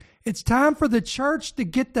It's time for the church to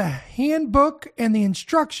get the handbook and the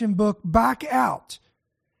instruction book back out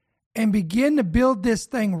and begin to build this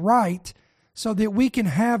thing right so that we can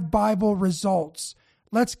have Bible results.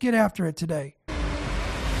 Let's get after it today.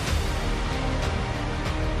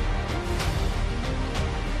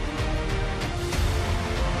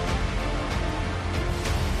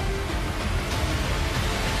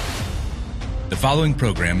 The following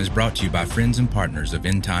program is brought to you by friends and partners of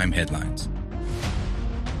End Time Headlines.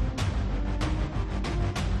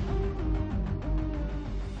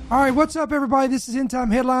 All right, what's up, everybody? This is End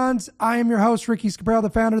Time Headlines. I am your host, Ricky Scabrell, the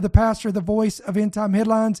founder, the pastor, the voice of End Time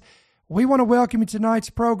Headlines. We want to welcome you to tonight's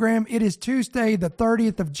program. It is Tuesday, the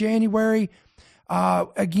 30th of January.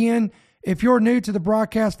 Again, if you're new to the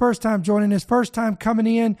broadcast, first time joining us, first time coming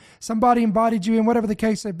in, somebody invited you in, whatever the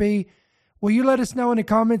case may be, will you let us know in the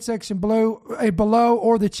comment section below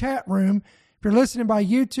or the chat room? If you're listening by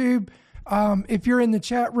YouTube, if you're in the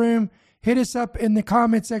chat room, hit us up in the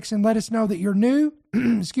comment section. Let us know that you're new,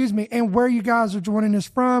 excuse me, and where you guys are joining us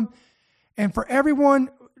from. And for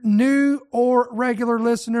everyone, new or regular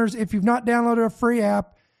listeners, if you've not downloaded a free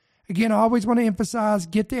app, again, I always want to emphasize,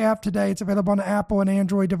 get the app today. It's available on the Apple and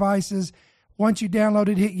Android devices. Once you download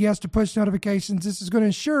it, hit yes to push notifications. This is going to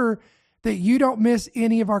ensure that you don't miss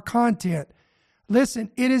any of our content.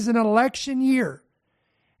 Listen, it is an election year.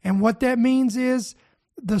 And what that means is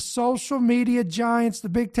the social media giants, the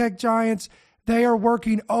big tech giants, they are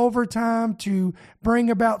working overtime to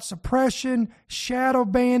bring about suppression, shadow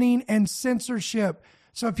banning, and censorship.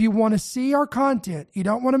 So if you want to see our content, you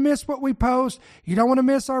don't want to miss what we post, you don't want to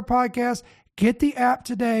miss our podcast, get the app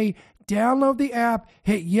today, download the app,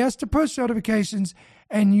 hit yes to push notifications,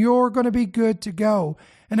 and you're going to be good to go.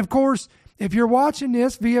 And of course, if you're watching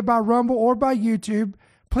this by Rumble or by YouTube,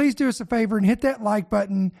 please do us a favor and hit that like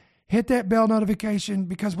button, hit that bell notification,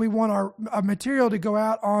 because we want our material to go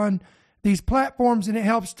out on these platforms, and it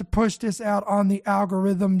helps to push this out on the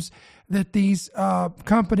algorithms that these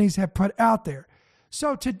companies have put out there.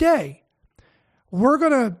 So today, we're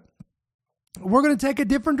gonna take a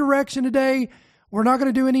different direction today. We're not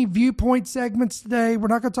going to do any viewpoint segments today. We're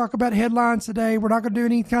not going to talk about headlines today. We're not going to do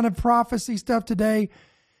any kind of prophecy stuff today.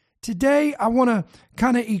 Today, I want to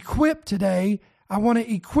kind of equip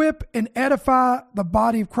and edify the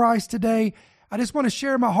body of Christ today. I just want to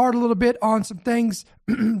share my heart a little bit on some things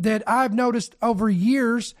that I've noticed over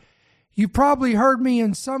years. You've probably heard me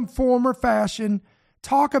in some form or fashion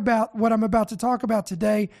talk about what I'm about to talk about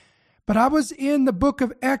today. But I was in the book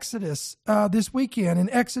of Exodus this weekend, in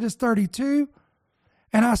Exodus 32,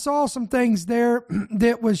 and I saw some things there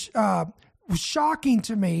that was shocking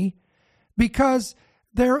to me, because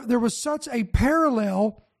there was such a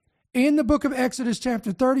parallel in the book of Exodus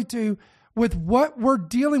chapter 32 with what we're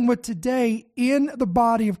dealing with today in the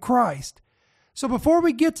body of Christ. So before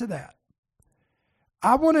we get to that,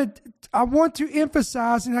 I want to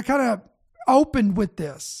emphasize, and I kind of opened with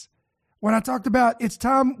this when I talked about it's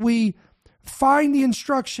time we find the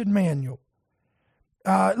instruction manual.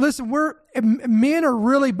 Listen, men are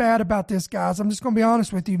really bad about this, guys. I'm just going to be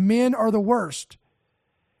honest with you. Men are the worst.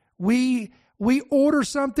 We order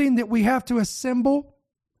something that we have to assemble,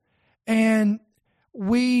 and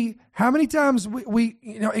how many times we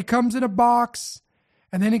it comes in a box,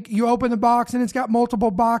 and then you open the box and it's got multiple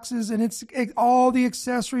boxes, and it's all the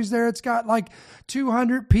accessories there. It's got like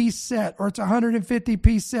 200-piece set, or it's a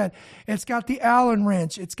 150-piece set. It's got the Allen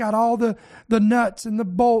wrench. It's got all the nuts and the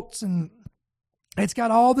bolts, and it's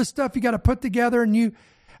got all the stuff you got to put together,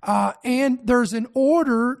 and there's an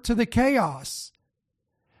order to the chaos.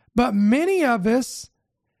 But many of us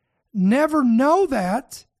never know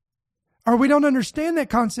that, or we don't understand that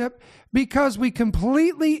concept, because we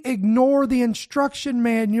completely ignore the instruction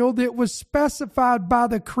manual that was specified by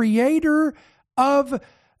the creator of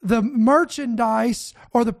the merchandise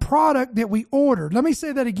or the product that we ordered. Let me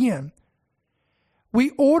say that again. We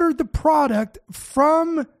ordered the product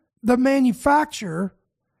from the manufacturer,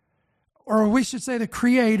 or we should say the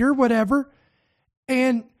creator, whatever,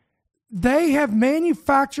 and they have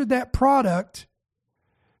manufactured that product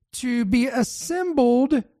to be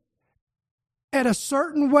assembled at a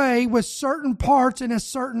certain way with certain parts in a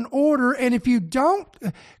certain order. And if you don't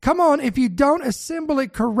assemble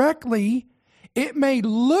it correctly, it may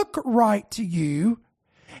look right to you.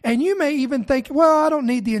 And you may even think, well, I don't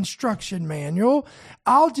need the instruction manual.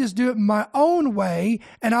 I'll just do it my own way,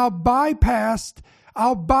 and I'll bypass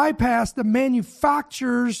the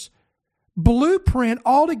manufacturer's blueprint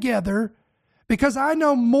altogether, because I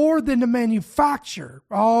know more than the manufacturer.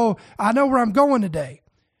 Oh, I know where I'm going today.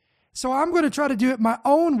 So I'm going to try to do it my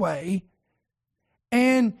own way.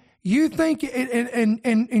 And You think,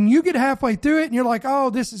 and you get halfway through it and you're like,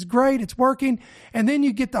 oh, this is great. It's working. And then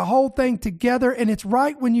you get the whole thing together. And it's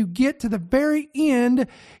right when you get to the very end,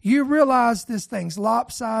 you realize this thing's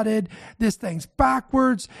lopsided. This thing's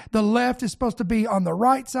backwards. The left is supposed to be on the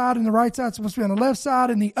right side and the right side is supposed to be on the left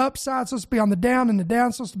side and the up side is supposed to be on the down and the down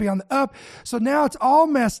is supposed to be on the up. So now it's all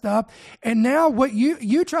messed up. And now what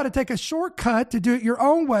you try to take a shortcut to do it your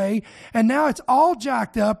own way. And now it's all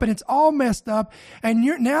jacked up and it's all messed up. And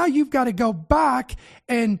you've got to go back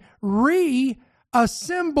and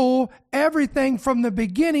reassemble everything from the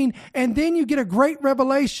beginning. And then you get a great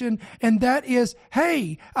revelation. And that is,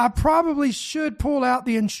 hey, I probably should pull out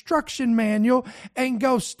the instruction manual and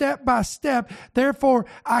go step by step. Therefore,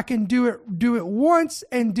 I can do it once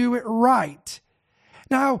and do it right.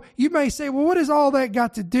 Now, you may say, well, what has all that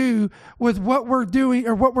got to do with what we're doing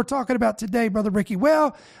or what we're talking about today, Brother Ricky?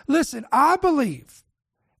 Well, listen, I believe,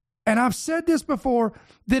 and I've said this before,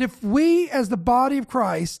 that if we as the body of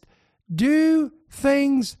Christ do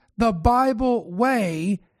things the Bible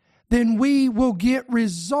way, then we will get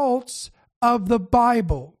results of the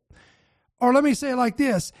Bible. Or let me say it like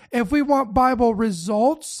this. If we want Bible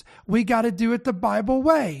results, we got to do it the Bible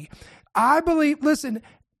way. I believe, listen,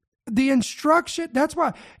 the instruction, that's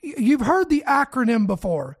why you've heard the acronym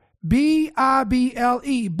before.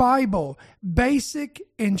 BIBLE, Bible, basic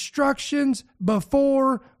instructions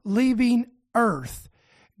before leaving earth.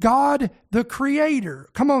 God, the creator,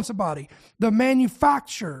 come on somebody, the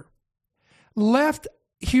manufacturer, left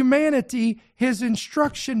humanity his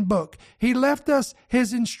instruction book. He left us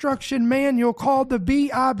his instruction manual called the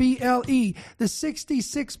BIBLE, the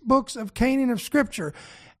 66 books of canon of Scripture.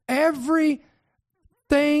 Everything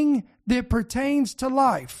that pertains to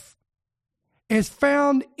life is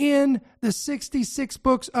found in the 66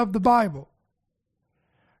 books of the Bible.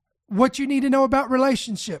 What you need to know about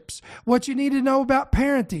relationships, what you need to know about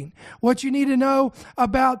parenting, what you need to know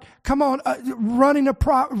about, running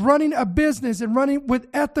a business and running with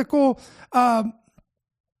ethical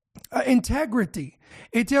integrity.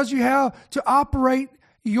 It tells you how to operate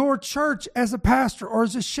your church as a pastor or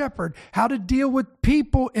as a shepherd, how to deal with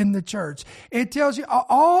people in the church. It tells you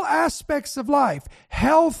all aspects of life,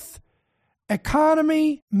 health,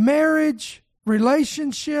 economy, marriage,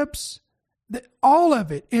 relationships, all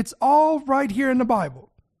of it. It's all right here in the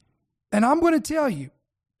Bible. And I'm going to tell you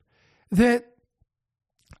that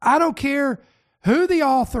I don't care who the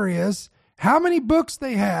author is, how many books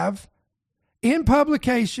they have in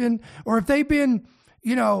publication, or if they've been,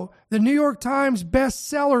 the New York Times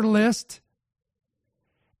bestseller list.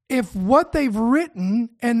 If what they've written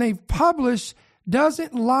and they've published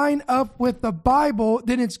doesn't line up with the Bible,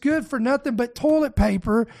 then it's good for nothing but toilet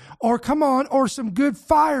paper or some good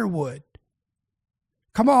firewood.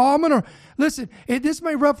 Come on, I'm going to, listen, this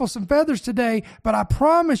may ruffle some feathers today, but I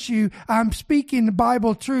promise you I'm speaking the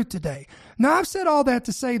Bible truth today. Now, I've said all that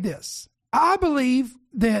to say this. I believe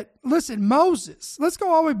that, listen, Moses, let's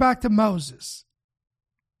go all the way back to Moses.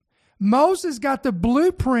 Moses got the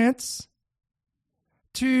blueprints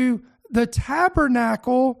to the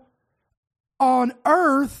tabernacle on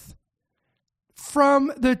earth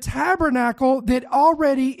from the tabernacle that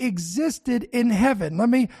already existed in heaven. Let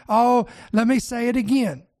me say it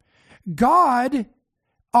again. God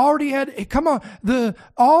already had,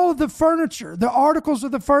 all the furniture, the articles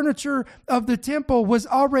of the furniture of the temple was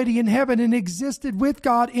already in heaven and existed with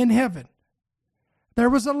God in heaven. There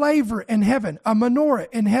was a laver in heaven, a menorah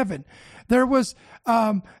in heaven. There was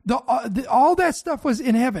all that stuff was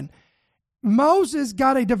in heaven. Moses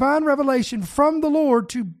got a divine revelation from the Lord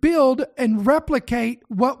to build and replicate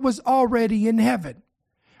what was already in heaven.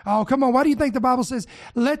 Oh, come on. Why do you think the Bible says,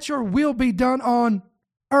 let your will be done on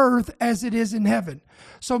earth as it is in heaven?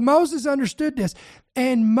 So Moses understood this.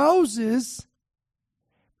 And Moses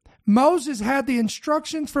had the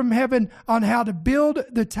instructions from heaven on how to build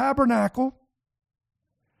the tabernacle.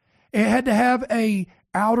 It had to have an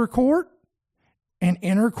outer court, an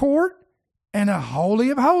inner court, and a holy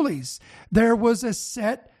of holies. There was a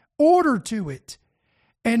set order to it.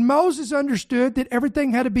 And Moses understood that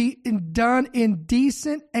everything had to be done in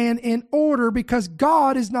decent and in order, because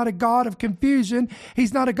God is not a God of confusion.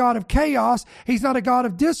 He's not a God of chaos. He's not a God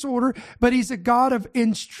of disorder, but he's a God of,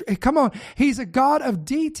 he's a God of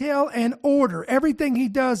detail and order. Everything he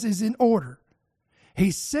does is in order.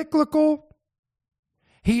 He's cyclical.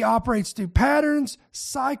 He operates through patterns,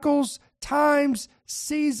 cycles, times,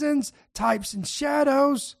 seasons, types and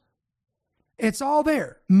shadows. It's all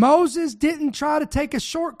there. Moses didn't try to take a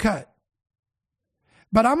shortcut.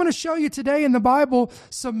 But I'm going to show you today in the Bible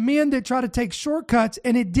some men that try to take shortcuts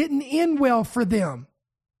and it didn't end well for them.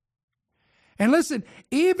 And listen,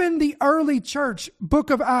 even the early church,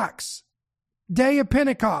 book of Acts, day of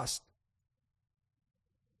Pentecost,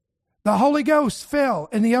 the Holy Ghost fell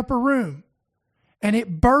in the upper room and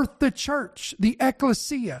it birthed the church, the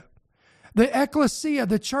ecclesia. The ecclesia,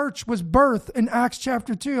 the church, was birthed in Acts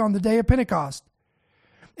chapter 2 on the day of Pentecost.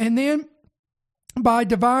 And then by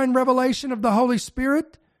divine revelation of the Holy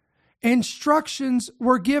Spirit, instructions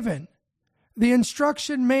were given. The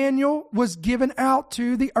instruction manual was given out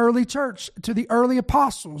to the early church, to the early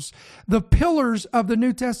apostles, the pillars of the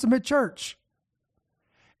New Testament church.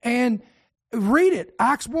 And read it,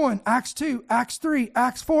 Acts 1, Acts 2, Acts 3,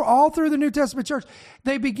 Acts 4, all through the New Testament church.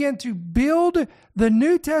 They began to build the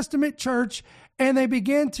New Testament church, and they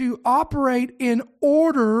began to operate in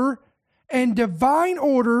order and divine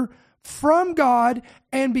order from God.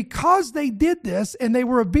 And because they did this and they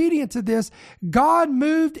were obedient to this, God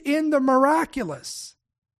moved in the miraculous.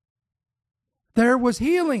 There was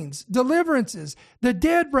healings, deliverances, the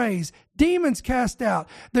dead raised, demons cast out.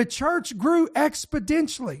 The church grew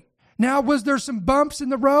exponentially. Now, was there some bumps in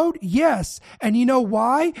the road? Yes. And you know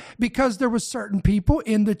why? Because there was certain people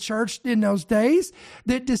in the church in those days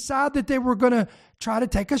that decided that they were going to try to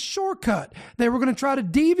take a shortcut. They were going to try to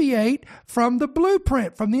deviate from the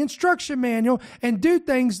blueprint, from the instruction manual, and do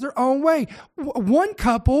things their own way. One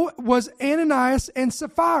couple was Ananias and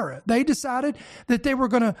Sapphira. They decided that they were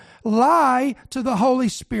going to lie to the Holy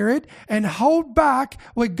Spirit and hold back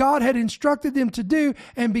what God had instructed them to do.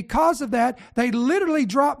 And because of that, they literally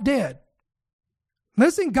dropped dead.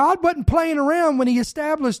 Listen, God wasn't playing around when he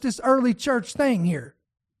established this early church thing here.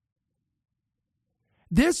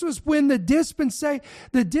 This was when the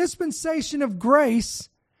dispensation of grace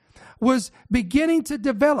was beginning to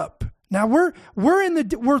develop. Now we're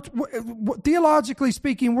theologically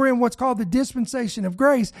speaking, we're in what's called the dispensation of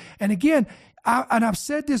grace. And again, I've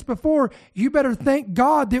said this before, you better thank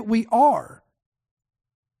God that we are.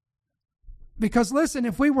 Because listen,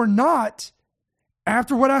 if we were not,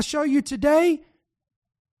 after what I show you today,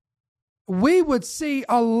 we would see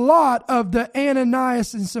a lot of the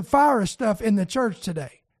Ananias and Sapphira stuff in the church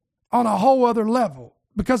today on a whole other level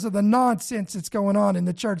because of the nonsense that's going on in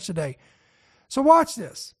the church today. So watch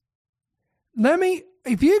this.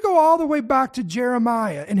 If you go all the way back to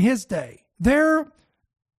Jeremiah in his day,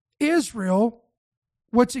 Israel,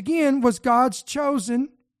 which again was God's chosen,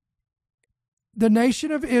 the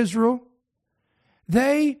nation of Israel,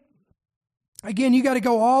 again, you got to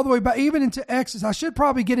go all the way back, even into Exodus. I should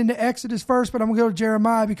probably get into Exodus first, but I'm going to go to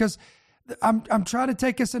Jeremiah because I'm trying to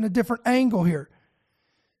take us in a different angle here.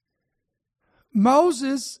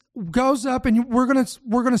 Moses goes up, and I'm going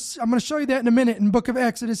to show you that in a minute in the book of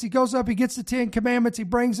Exodus. He goes up, he gets the 10 commandments, he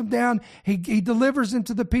brings them down, he delivers them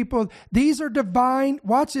to the people. These are divine,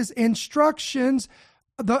 watch this, instructions.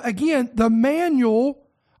 The manual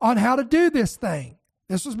on how to do this thing.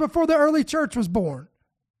 This was before the early church was born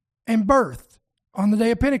and birthed on the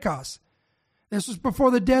day of Pentecost. This was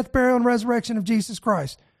before the death, burial, and resurrection of Jesus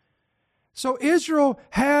Christ. So Israel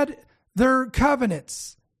had their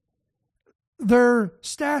covenants, their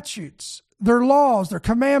statutes, their laws, their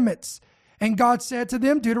commandments. And God said to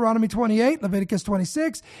them, Deuteronomy 28, Leviticus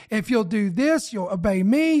 26, if you'll do this, you'll obey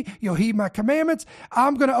me, you'll heed my commandments,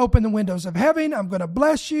 I'm going to open the windows of heaven, I'm going to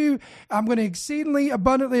bless you, I'm going to exceedingly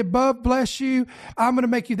abundantly above bless you, I'm going to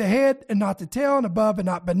make you the head and not the tail, and above and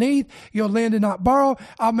not beneath, you'll lend and not borrow,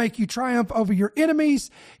 I'll make you triumph over your enemies,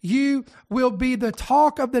 you will be the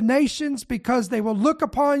talk of the nations because they will look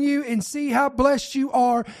upon you and see how blessed you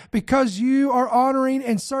are because you are honoring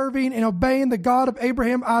and serving and obeying the God of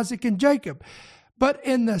Abraham, Isaac, and Jacob. But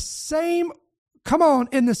in the same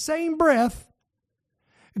breath,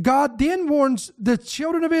 God then warns the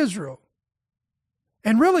children of Israel.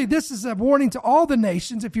 And really, this is a warning to all the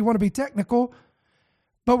nations, if you want to be technical.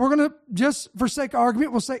 But we're going to, just for sake of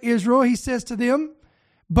argument, we'll say Israel. He says to them,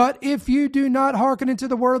 but if you do not hearken unto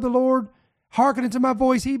the word of the Lord, hearken unto my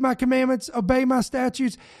voice, heed my commandments, obey my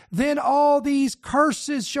statutes, then all these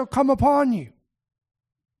curses shall come upon you.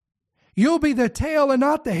 You'll be the tail and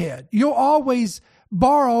not the head. You'll always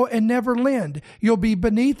borrow and never lend. You'll be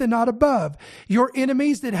beneath and not above. Your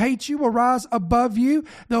enemies that hate you will rise above you.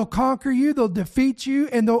 They'll conquer you. They'll defeat you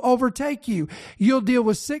and they'll overtake you. You'll deal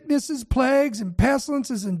with sicknesses, plagues, and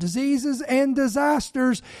pestilences and diseases and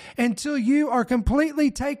disasters until you are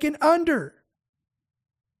completely taken under.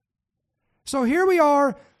 So here we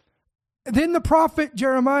are. Then the prophet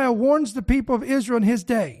Jeremiah warns the people of Israel in his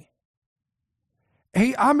day.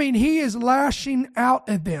 He is lashing out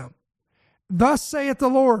at them. Thus saith the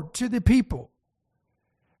Lord to the people,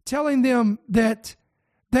 telling them that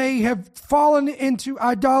they have fallen into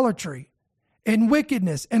idolatry and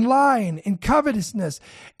wickedness and lying and covetousness.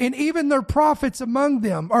 And even their prophets among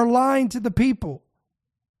them are lying to the people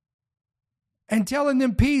and telling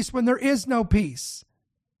them peace when there is no peace.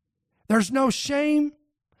 There's no shame.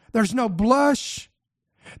 There's no blush.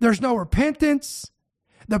 There's no repentance.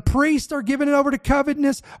 The priests are giving it over to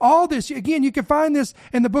covetousness. All this, again, you can find this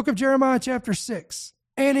in the book of Jeremiah chapter 6.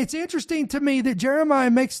 And it's interesting to me that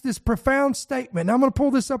Jeremiah makes this profound statement. Now, I'm going to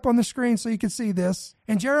pull this up on the screen so you can see this.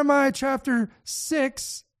 In Jeremiah chapter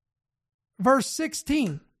 6, verse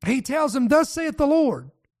 16, he tells them, "Thus saith the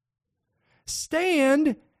Lord,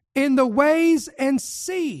 stand in the ways and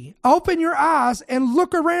see." Open your eyes and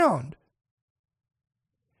look around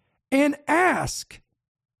and ask,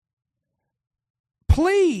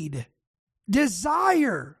 plead,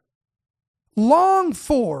 desire, long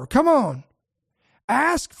for. Come on.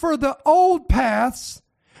 Ask for the old paths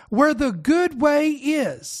where the good way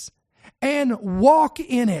is and walk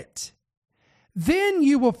in it. Then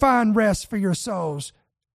you will find rest for your souls.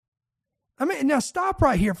 Now stop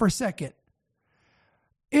right here for a second.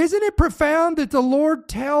 Isn't it profound that the Lord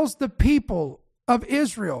tells the people of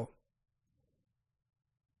Israel,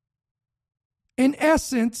 in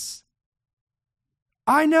essence,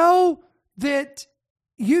 I know that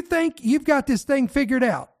you think you've got this thing figured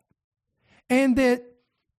out, and that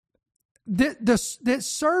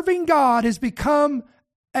serving God has become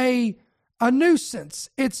a nuisance.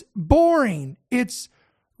 It's boring. It's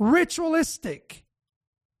ritualistic.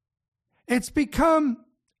 It's become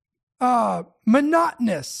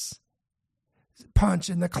monotonous.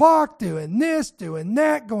 Punching the clock, doing this, doing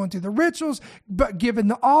that, going through the rituals, but giving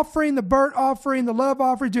the offering, the burnt offering, the love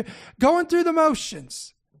offering, going through the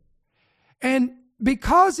motions. And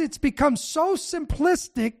because it's become so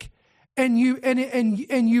simplistic, and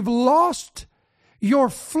you've lost your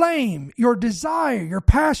flame, your desire, your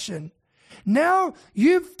passion, now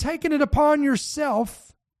you've taken it upon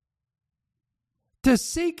yourself to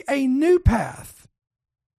seek a new path,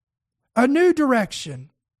 a new direction.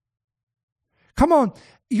 Come on,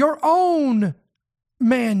 your own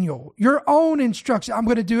manual, your own instruction. I'm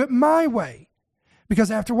going to do it my way. Because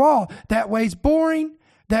after all, that way's boring.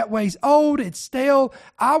 That way's old. It's stale.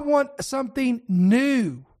 I want something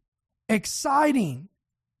new, exciting.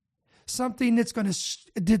 Something that's going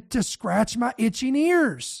to scratch my itching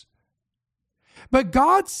ears. But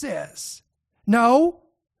God says, no,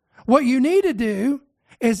 what you need to do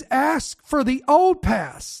is ask for the old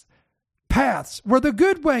paths where the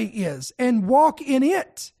good way is and walk in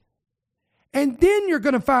it. And then you're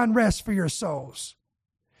going to find rest for your souls.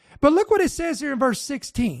 But look what it says here in verse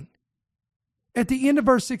 16. At the end of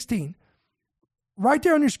verse 16. Right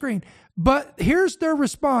there on your screen. But here's their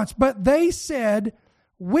response. But they said,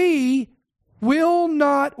 we will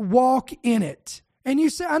not walk in it. And you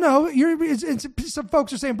say, I know, some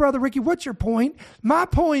folks are saying, Brother Ricky, what's your point? My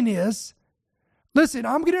point is, listen,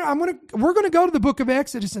 we're going to go to the book of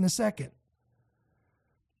Exodus in a second.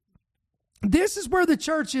 This is where the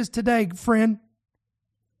church is today, friend.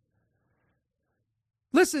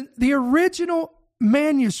 Listen, the original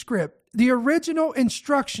manuscript, the original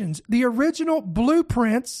instructions, the original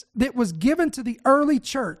blueprints that was given to the early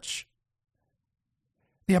church.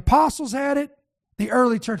 The apostles had it. The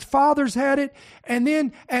early church fathers had it. And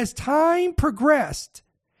then as time progressed,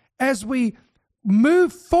 as we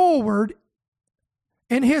move forward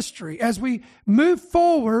in history, as we move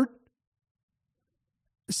forward,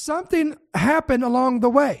 something happened along the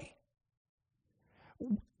way.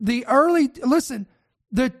 The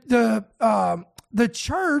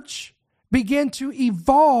church began to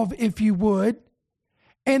evolve, if you would,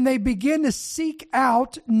 and they began to seek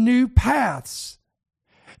out new paths,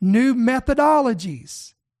 new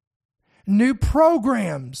methodologies, new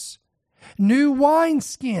programs, new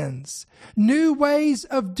wineskins, new ways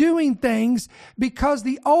of doing things, because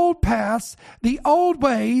the old paths, the old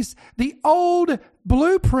ways, the old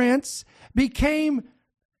blueprints became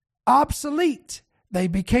obsolete. They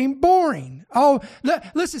became boring. Oh,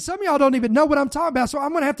 listen, some of y'all don't even know what I'm talking about, so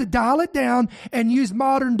I'm going to have to dial it down and use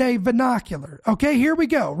modern day vernacular. Okay, here we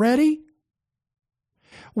go. Ready?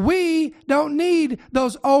 We don't need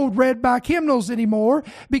those old redback hymnals anymore,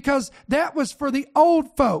 because that was for the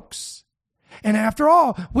old folks. And after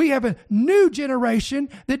all, we have a new generation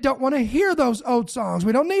that don't want to hear those old songs.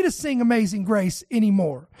 We don't need to sing Amazing Grace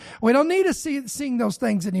anymore. We don't need to sing those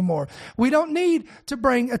things anymore. We don't need to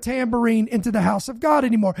bring a tambourine into the house of God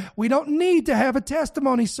anymore. We don't need to have a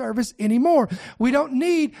testimony service anymore. We don't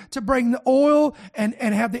need to bring the oil and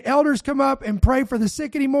have the elders come up and pray for the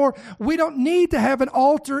sick anymore. We don't need to have an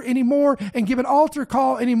altar anymore and give an altar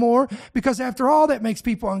call anymore, because after all, that makes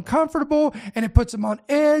people uncomfortable and it puts them on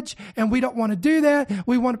edge, and we don't want to do that.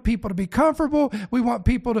 We want people to be comfortable. We want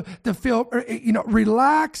people to feel,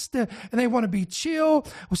 relaxed, and they want to be chill.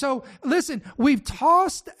 So listen, we've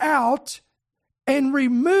tossed out and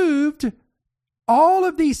removed all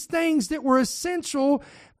of these things that were essential,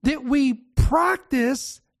 that we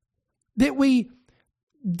practice, that we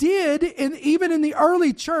did, and even in the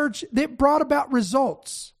early church, that brought about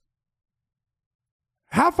results.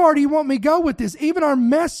 How far do you want me to go with this? Even our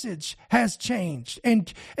message has changed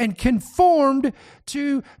and conformed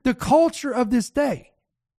to the culture of this day.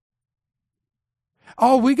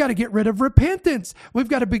 Oh, we got to get rid of repentance. We've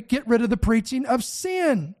got to get rid of the preaching of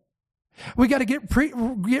sin. We got to get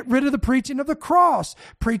rid of the preaching of the cross,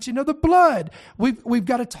 preaching of the blood. We've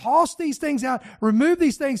got to toss these things out, remove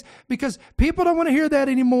these things, because people don't want to hear that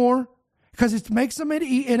anymore. Because it makes them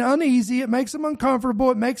uneasy, it makes them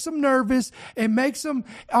uncomfortable, it makes them nervous, it makes them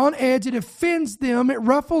on edge, it offends them, it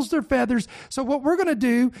ruffles their feathers. So what we're going to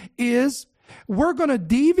do is we're going to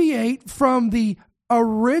deviate from the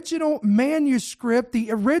original manuscript,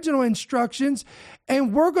 the original instructions,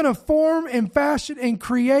 and we're going to form and fashion and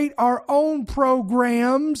create our own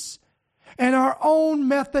programs and our own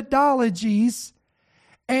methodologies.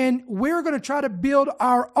 And we're going to try to build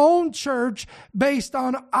our own church based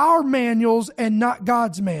on our manuals and not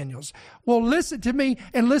God's manuals. Well, listen to me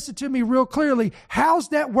and listen to me real clearly. How's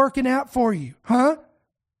that working out for you? Huh?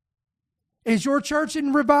 Is your church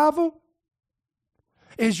in revival?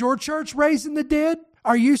 Is your church raising the dead?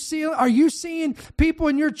 Are you seeing people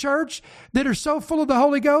in your church that are so full of the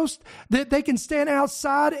Holy Ghost that they can stand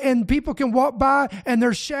outside and people can walk by and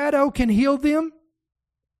their shadow can heal them?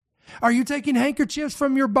 Are you taking handkerchiefs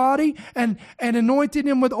from your body and anointing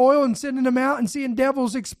them with oil and sending them out and seeing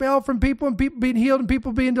devils expelled from people and people being healed and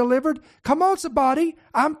people being delivered? Come on, somebody.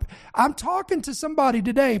 I'm talking to somebody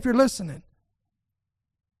today if you're listening.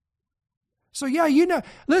 So yeah,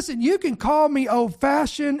 listen, you can call me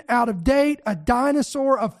old-fashioned, out of date, a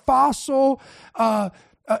dinosaur, a fossil,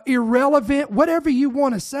 irrelevant, whatever you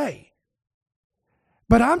want to say.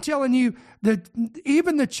 But I'm telling you that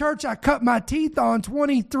even the church I cut my teeth on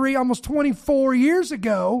 23, almost 24 years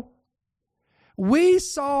ago, we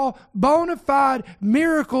saw bona fide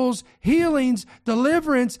miracles, healings,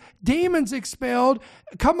 deliverance, demons expelled.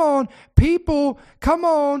 People,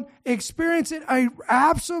 experiencing an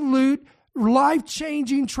absolute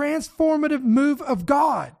life-changing, transformative move of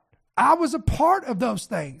God. I was a part of those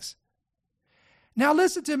things. Now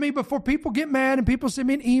listen to me before people get mad and people send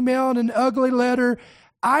me an email and an ugly letter.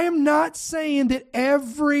 I am not saying that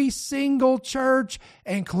every single church,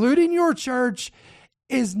 including your church,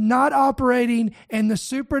 is not operating in the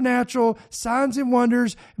supernatural signs and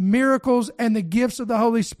wonders, miracles, and the gifts of the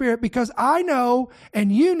Holy Spirit. Because I know,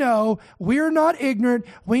 and you know, we're not ignorant.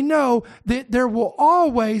 We know that there will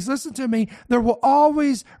always, listen to me, there will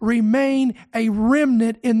always remain a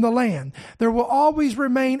remnant in the land. There will always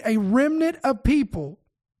remain a remnant of people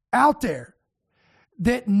out there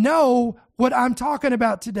that know what I'm talking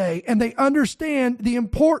about today, and they understand the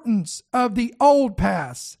importance of the old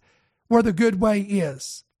paths where the good way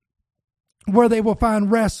is, where they will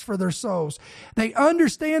find rest for their souls. They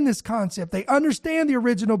understand this concept. They understand the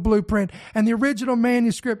original blueprint and the original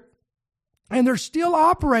manuscript, and they're still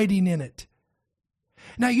operating in it.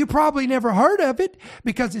 Now, you probably never heard of it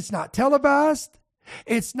because it's not televised.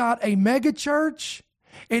 It's not a mega church.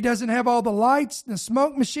 It doesn't have all the lights and the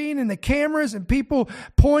smoke machine and the cameras and people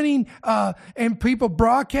pointing and people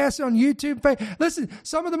broadcasting on YouTube. Listen,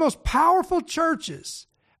 some of the most powerful churches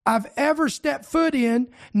I've ever stepped foot in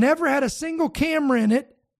never had a single camera in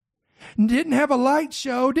it, didn't have a light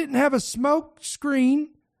show, didn't have a smoke screen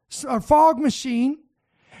or fog machine,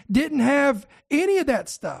 didn't have any of that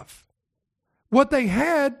stuff. What they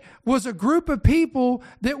had was a group of people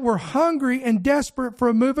that were hungry and desperate for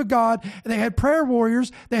a move of God. They had prayer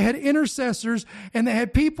warriors, they had intercessors, and they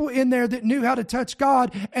had people in there that knew how to touch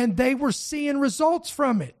God, and they were seeing results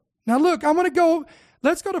from it. Now look,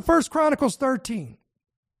 let's go to 1 Chronicles 13.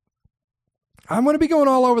 I'm going to be going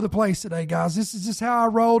all over the place today, guys. This is just how I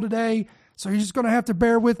roll today. So you're just going to have to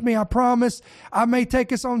bear with me, I promise. I may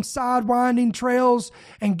take us on sidewinding trails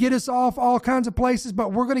and get us off all kinds of places,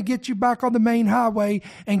 but we're going to get you back on the main highway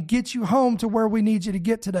and get you home to where we need you to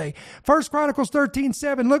get today. 1 Chronicles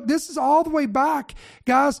 13:7. Look, this is all the way back,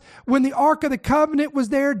 guys. When the Ark of the Covenant was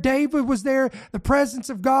there, David was there, the presence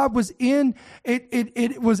of God was in it.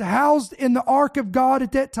 It was housed in the Ark of God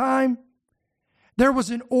at that time. There was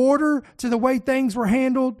an order to the way things were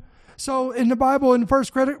handled. So in the Bible, in 1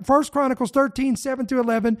 Chronicles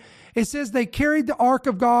 13:7-11, it says they carried the ark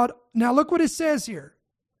of God. Now look what it says here.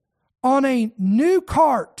 On a new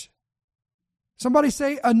cart. Somebody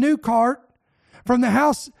say a new cart. From the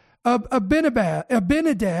house Abinadab,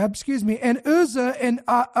 and Uzzah and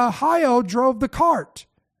Ahio drove the cart.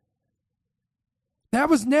 That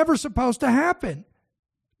was never supposed to happen.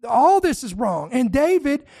 All this is wrong. And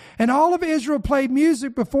David and all of Israel played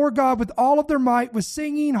music before God with all of their might, with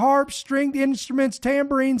singing, harps, stringed instruments,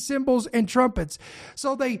 tambourines, cymbals, and trumpets.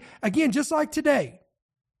 So they, again, just like today,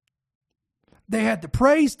 they had the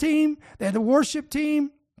praise team, they had the worship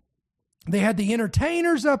team, they had the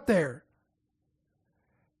entertainers up there,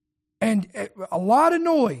 and a lot of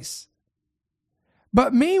noise.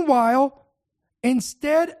 But meanwhile,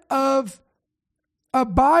 instead of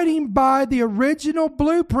abiding by the original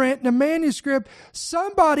blueprint and the manuscript,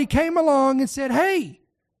 somebody came along and said, hey,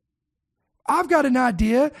 I've got an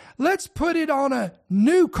idea. Let's put it on a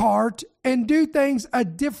new cart and do things a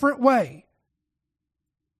different way.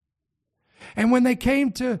 And when they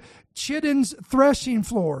came to Chidon's threshing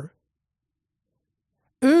floor,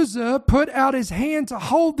 Uzzah put out his hand to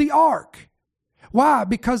hold the ark. Why?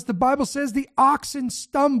 Because the Bible says the oxen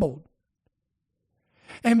stumbled.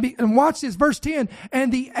 And watch this, verse 10.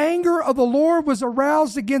 And the anger of the Lord was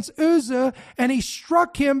aroused against Uzzah, and he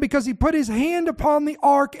struck him because he put his hand upon the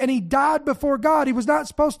ark, and he died before God. He was not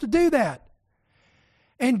supposed to do that.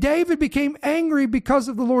 And David became angry because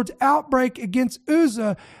of the Lord's outbreak against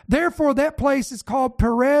Uzzah. Therefore, that place is called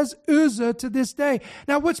Perez Uzzah to this day.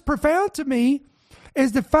 Now, what's profound to me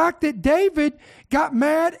is the fact that David got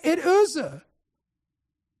mad at Uzzah,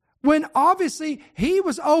 when obviously he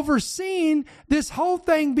was overseeing this whole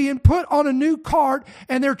thing being put on a new cart,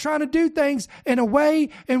 and they're trying to do things in a way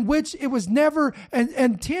in which it was never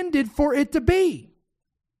intended for it to be.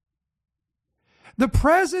 The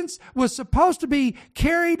presence was supposed to be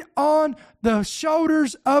carried on the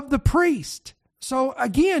shoulders of the priest. So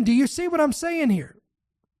again, do you see what I'm saying here?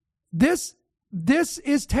 This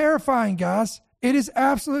is terrifying, guys. It is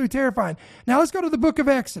absolutely terrifying. Now let's go to the book of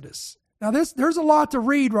Exodus. Now there's a lot to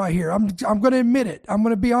read right here. I'm going to admit it. I'm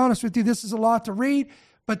going to be honest with you. This is a lot to read,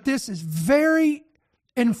 but this is very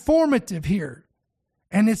informative here.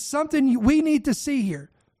 And it's something we need to see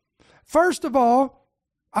here. First of all,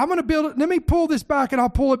 I'm going to build it. Let me pull this back, and I'll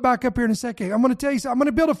pull it back up here in a second. I'm going to tell you something. I'm going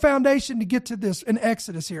to build a foundation to get to this in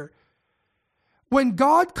Exodus here. When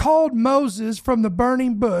God called Moses from the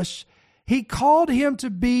burning bush, he called him to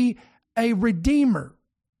be a redeemer,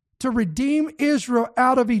 to redeem Israel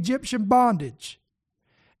out of Egyptian bondage.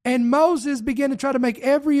 And Moses began to try to make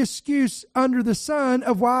every excuse under the sun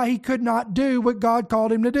of why he could not do what God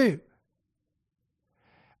called him to do.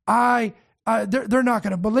 They're not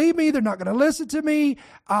going to believe me. They're not going to listen to me.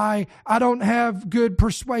 I don't have good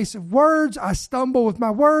persuasive words. I stumble with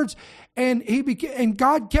my words. And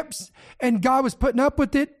God was putting up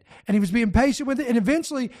with it, and he was being patient with it. And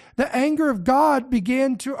eventually the anger of God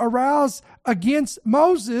began to arouse against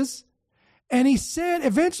Moses. And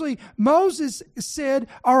Moses said,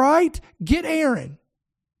 all right, get Aaron.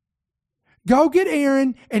 Go get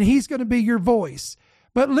Aaron, and he's going to be your voice.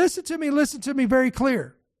 But listen to me very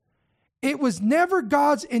clear. It was never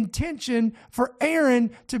God's intention for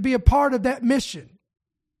Aaron to be a part of that mission.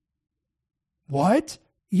 What?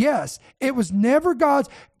 Yes, it was never God's.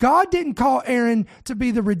 God didn't call Aaron to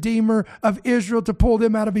be the redeemer of Israel to pull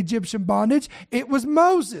them out of Egyptian bondage. It was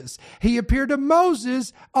Moses. He appeared to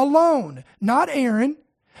Moses alone, not Aaron.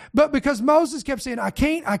 But because Moses kept saying, I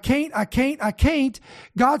can't,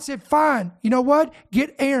 God said, fine, you know what?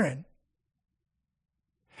 Get Aaron.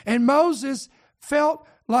 And Moses felt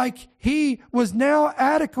like he was now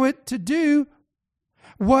adequate to do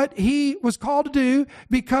what he was called to do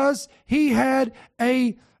because he had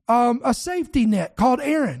a safety net called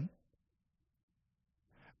Aaron.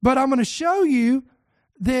 But I'm going to show you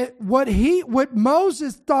that what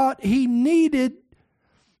Moses thought he needed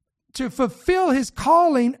to fulfill his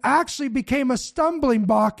calling actually became a stumbling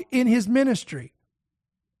block in his ministry.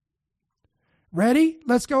 Ready?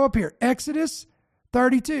 Let's go up here. Exodus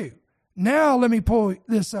 32. Now let me pull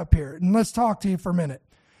this up here and let's talk to you for a minute.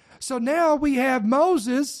 So now we have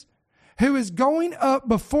Moses who is going up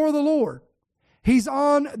before the Lord. He's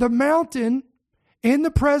on the mountain in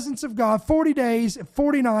the presence of God 40 days and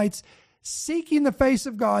 40 nights, seeking the face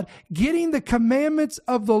of God, getting the commandments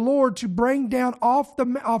of the Lord to bring down off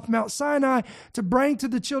Mount Sinai to bring to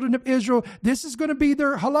the children of Israel. This is going to be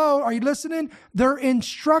their, hello, are you listening? Their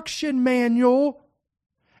instruction manual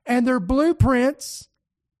and their blueprints.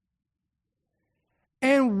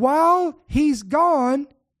 And while he's gone,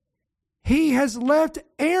 he has left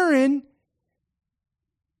Aaron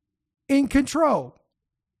in control.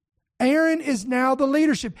 Aaron is now the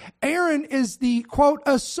leadership. Aaron is the, quote,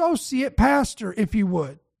 associate pastor, if you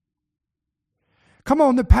would. Come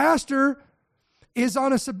on, the pastor is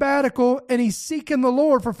on a sabbatical and he's seeking the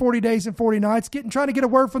Lord for 40 days and 40 nights, trying to get a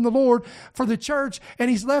word from the Lord for the church, and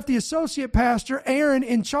he's left the associate pastor, Aaron,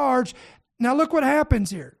 in charge. Now look what happens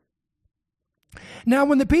here. Now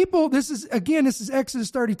when the people, this is Exodus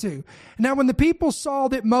 32. Now when the people saw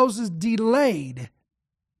that Moses delayed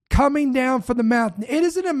coming down from the mountain, it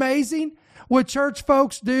isn't amazing what church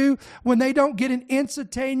folks do when they don't get an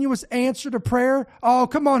instantaneous answer to prayer. Oh,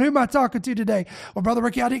 come on, who am I talking to today? Well, Brother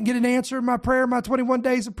Ricky, I didn't get an answer in my prayer, my 21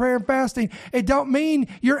 days of prayer and fasting. It don't mean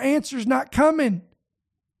your answer's not coming.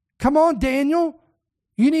 Come on, Daniel.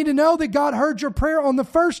 You need to know that God heard your prayer on the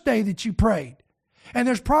first day that you prayed. And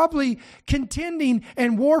there's probably contending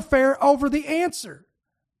and warfare over the answer.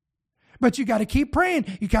 But you got to keep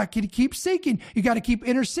praying. You got to keep seeking. You got to keep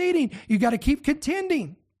interceding. You got to keep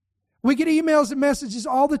contending. We get emails and messages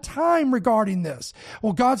all the time regarding this.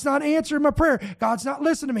 Well, God's not answering my prayer. God's not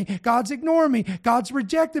listening to me. God's ignoring me. God's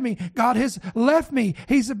rejected me. God has left me.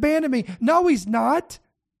 He's abandoned me. No, he's not.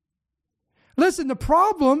 Listen, the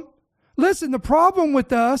problem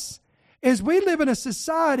with us is we live in a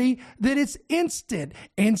society that is instant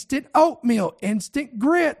oatmeal, instant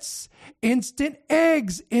grits, instant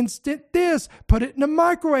eggs, instant this, put it in the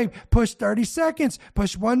microwave, push 30 seconds,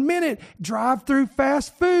 push 1 minute, drive through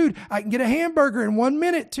fast food. I can get a hamburger in 1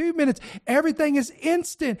 minute, 2 minutes. Everything is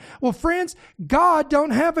instant. Well, friends, God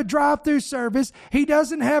don't have a drive-through service. He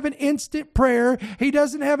doesn't have an instant prayer. He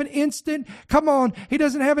doesn't have an instant, he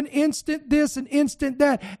doesn't have an instant this and instant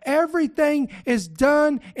that. Everything is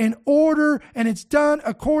done in order, and it's done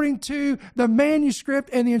according to the manuscript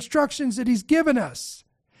and the instructions that he's given us.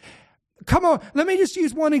 Come on, let me just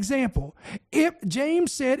use one example. If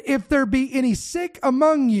James said, if there be any sick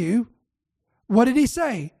among you, what did he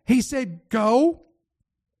say? He said, go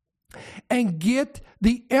and get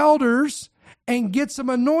the elders and get some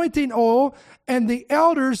anointing oil, and the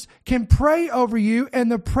elders can pray over you,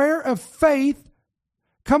 and the prayer of faith,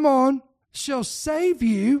 shall save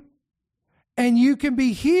you, and you can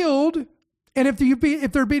be healed. And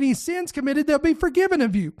if there be any sins committed, they'll be forgiven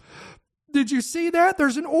of you. Did you see that?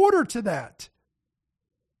 There's an order to that.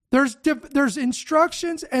 There's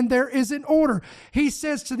instructions and there is an order. He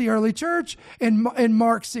says to the early church in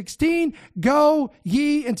Mark 16, go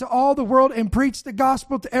ye into all the world and preach the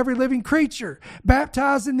gospel to every living creature,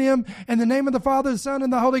 baptizing them in the name of the Father, the Son,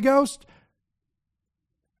 and the Holy Ghost,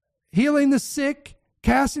 healing the sick,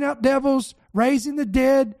 casting out devils, raising the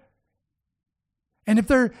dead. And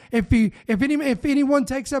if anyone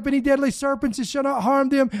takes up any deadly serpents, it shall not harm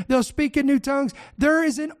them. They'll speak in new tongues. There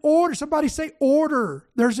is an order. Somebody say order.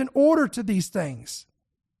 There's an order to these things.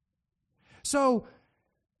 So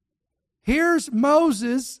here's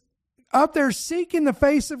Moses up there seeking the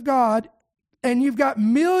face of God, and you've got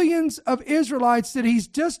millions of Israelites that he's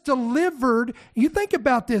just delivered. You think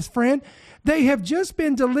about this, friend. They have just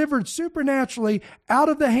been delivered supernaturally out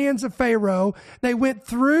of the hands of Pharaoh. They went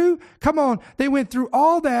through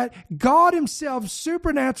all that. God himself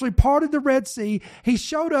supernaturally parted the Red Sea. He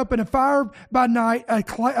showed up in a fire by night, a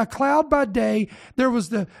cloud by day. There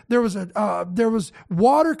was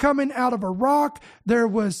water coming out of a rock. There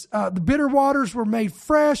was, the bitter waters were made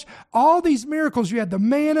fresh. All these miracles. You had the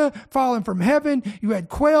manna falling from heaven. You had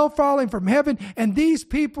quail falling from heaven. And these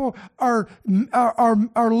people are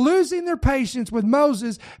losing their patience with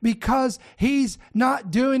Moses because he's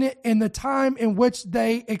not doing it in the time in which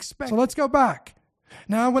they expect. So let's go back.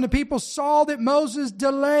 Now, when the people saw that Moses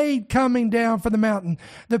delayed coming down from the mountain,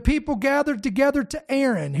 the people gathered together to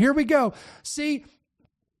Aaron. Here we go. See,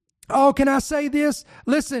 can I say this?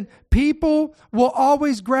 Listen, people will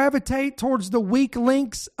always gravitate towards the weak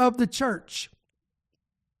links of the church.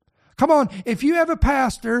 Come on, if you have a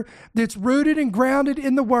pastor that's rooted and grounded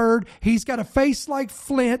in the word, he's got a face like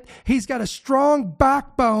flint, he's got a strong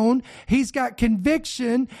backbone, he's got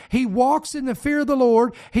conviction, he walks in the fear of the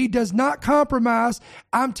Lord, he does not compromise.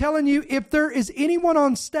 I'm telling you, if there is anyone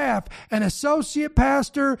on staff, an associate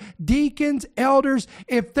pastor, deacons, elders,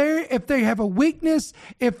 if they have a weakness,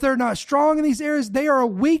 if they're not strong in these areas, they are a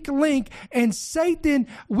weak link, and Satan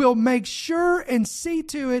will make sure and see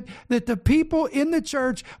to it that the people in the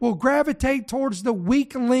church will gravitate towards the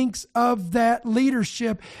weak links of that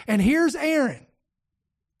leadership. And here's Aaron,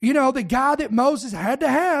 the guy that Moses had to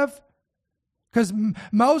have, because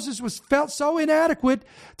Moses felt so inadequate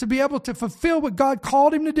to be able to fulfill what God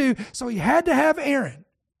called him to do. So he had to have Aaron.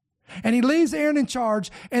 And he leaves Aaron in charge,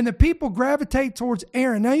 and the people gravitate towards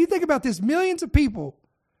Aaron. Now you think about this, millions of people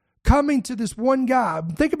coming to this one guy.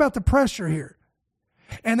 Think about the pressure here.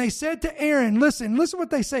 And they said to Aaron, listen what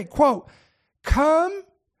they say, quote, come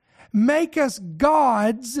make us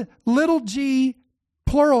gods, little g,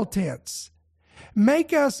 plural tense.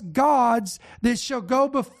 make us gods that shall go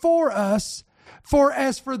before us. For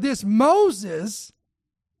as for this Moses,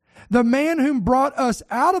 the man whom brought us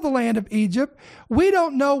out of the land of Egypt, we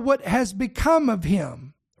don't know what has become of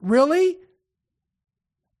him. Really?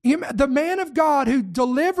 The man of God who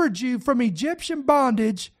delivered you from Egyptian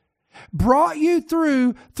bondage, brought you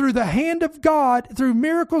through the hand of God, through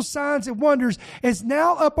miracles, signs, and wonders, is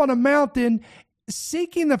now up on a mountain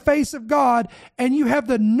seeking the face of God, and you have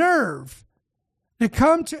the nerve to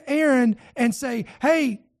come to Aaron and say,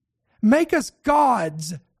 hey, make us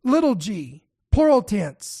gods, little g, plural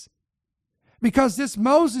tense. Because this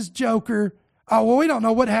Moses joker, oh, well, we don't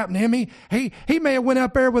know what happened to him. He may have went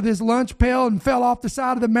up there with his lunch pail and fell off the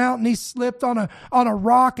side of the mountain. He slipped on a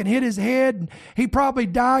rock and hit his head. And he probably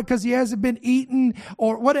died because he hasn't been eaten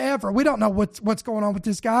or whatever. We don't know what's going on with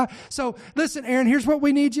this guy. So listen, Aaron, here's what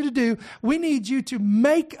we need you to do. We need you to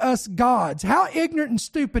make us gods. How ignorant and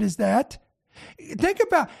stupid is that? Think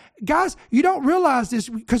about, guys, you don't realize this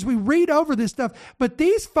because we read over this stuff, but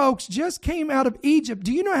these folks just came out of Egypt.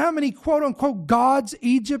 Do you know how many quote unquote gods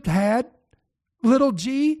Egypt had? Little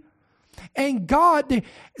g. And God, the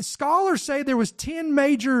scholars say there was 10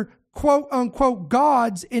 major quote unquote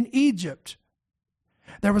gods in Egypt.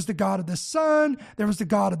 There was the god of the sun. There was the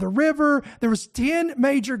god of the river. There was 10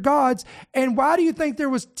 major gods. And why do you think there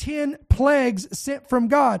was 10 plagues sent from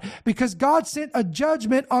God? Because God sent a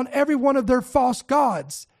judgment on every one of their false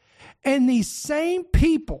gods. And these same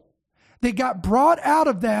people that got brought out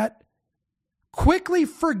of that quickly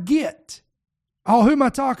forget. Oh, who am I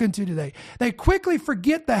talking to today? They quickly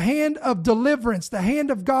forget the hand of deliverance, the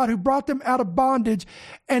hand of God who brought them out of bondage.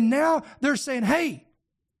 And now they're saying, hey,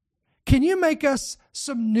 can you make us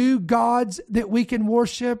some new gods that we can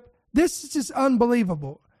worship? This is just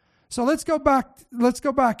unbelievable. So let's go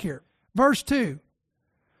back here. Verse 2.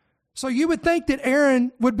 So you would think that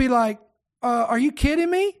Aaron would be like, are you kidding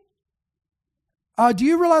me? Do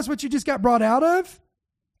you realize what you just got brought out of?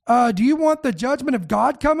 Do you want the judgment of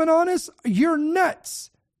God coming on us? You're nuts.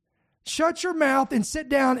 Shut your mouth and sit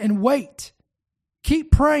down and wait.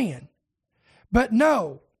 Keep praying. But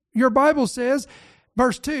no, your Bible says,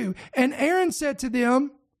 verse 2, and Aaron said to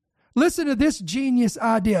them, listen to this genius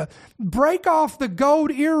idea. Break off the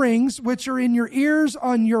gold earrings which are in your ears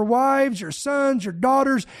on your wives, your sons, your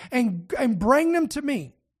daughters, and bring them to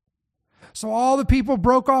me. So all the people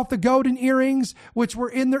broke off the golden earrings which were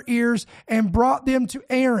in their ears and brought them to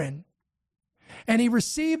Aaron. And he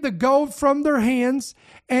received the gold from their hands.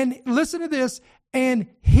 And listen to this. And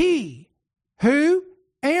he, who?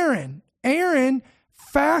 Aaron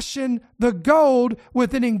fashioned the gold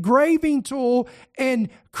with an engraving tool and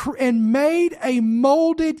made a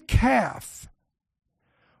molded calf.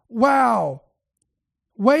 Wow.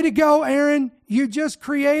 Way to go, Aaron. You just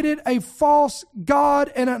created a false god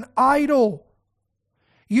and an idol.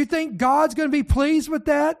 You think God's going to be pleased with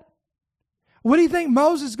that? What do you think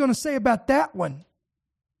Moses is going to say about that one?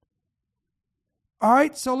 All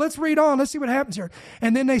right, so let's read on. Let's see what happens here.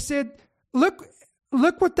 And then they said, look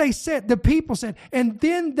what they said. The people said, and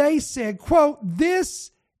then they said, quote,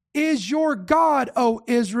 this is your God, O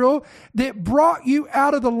Israel, that brought you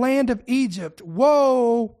out of the land of Egypt.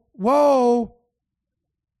 Whoa, whoa.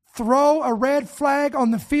 Throw a red flag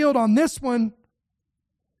on the field on this one.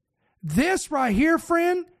 This right here,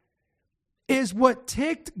 friend, is what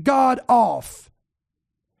ticked God off.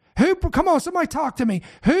 Come on, somebody talk to me.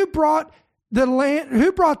 Who brought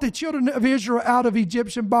the children of Israel out of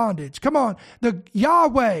Egyptian bondage? Come on. The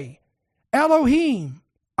Yahweh, Elohim,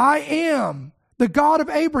 I am, the God of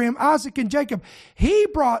Abraham, Isaac, and Jacob. He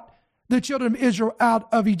brought the children of Israel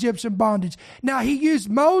out of Egyptian bondage. Now, he used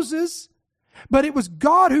Moses, but it was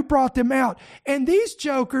God who brought them out. And these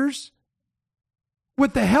jokers,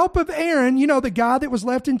 with the help of Aaron, the guy that was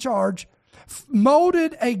left in charge,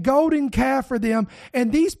 molded a golden calf for them.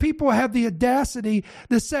 And these people have the audacity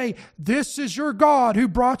to say, this is your God who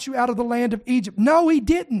brought you out of the land of Egypt. No, he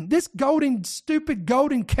didn't. This stupid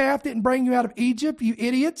golden calf didn't bring you out of Egypt, you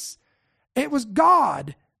idiots. It was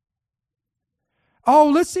God. Oh,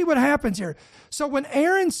 let's see what happens here. So when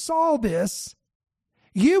Aaron saw this,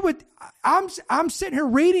 I'm sitting here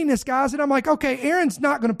reading this, guys, and I'm like, okay, Aaron's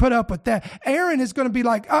not going to put up with that. Aaron is going to be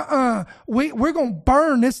like, we're going to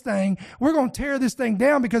burn this thing. We're going to tear this thing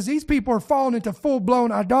down because these people are falling into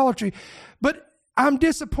full-blown idolatry. But I'm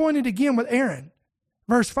disappointed again with Aaron.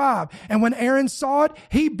 Verse 5, and when Aaron saw it,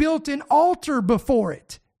 he built an altar before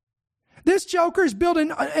it. This joker is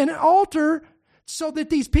building an altar so that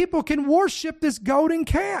these people can worship this golden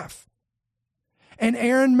calf. And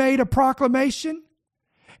Aaron made a proclamation.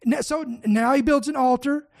 So now he builds an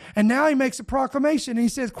altar, and now he makes a proclamation. And he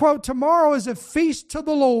says, quote, tomorrow is a feast to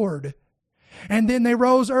the Lord. And then they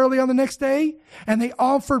rose early on the next day and they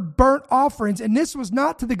offered burnt offerings. And this was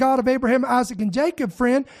not to the God of Abraham, Isaac, and Jacob,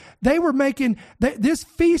 friend. They were making this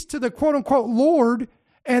feast to the quote unquote Lord,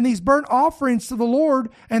 and these burnt offerings to the Lord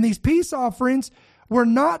and these peace offerings were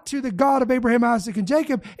not to the God of Abraham, Isaac, and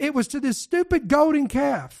Jacob. It was to this stupid golden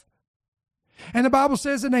calf. And the Bible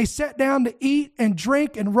says, and they sat down to eat and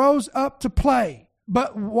drink and rose up to play.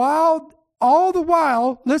 But all the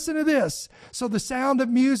while, listen to this. So the sound of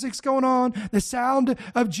music's going on, the sound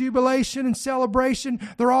of jubilation and celebration.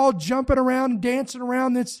 They're all jumping around and dancing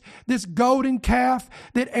around this golden calf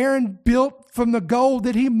that Aaron built from the gold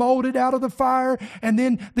that he molded out of the fire, and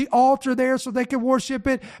then the altar there so they could worship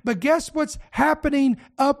it. But guess what's happening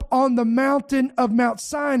up on the mountain of Mount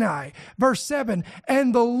Sinai? Verse 7,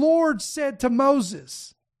 and the Lord said to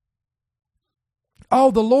Moses,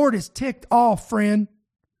 oh, the Lord is ticked off, friend.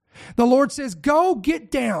 The Lord says, go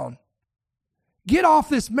get down. Get off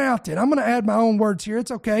this mountain. I'm going to add my own words here.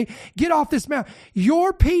 It's okay. Get off this mountain.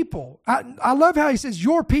 Your people. I love how he says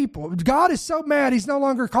your people. God is so mad he's no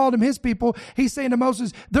longer called them his people. He's saying to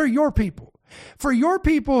Moses, they're your people. For your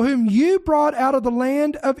people whom you brought out of the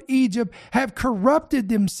land of Egypt have corrupted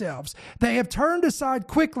themselves. They have turned aside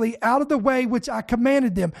quickly out of the way which I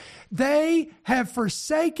commanded them. They have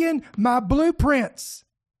forsaken my blueprints.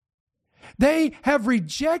 They have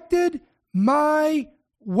rejected my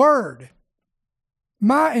word,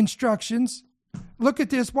 my instructions. Look at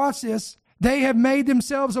this. Watch this. They have made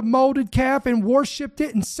themselves a molded calf and worshipped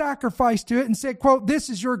it and sacrificed to it and said, quote, this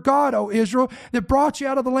is your God, O Israel, that brought you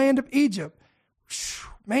out of the land of Egypt.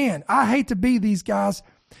 Man, I hate to be these guys.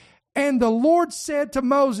 And the Lord said to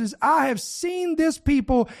Moses, I have seen this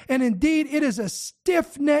people, and indeed it is a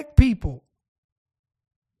stiff-necked people.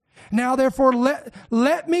 Now, therefore,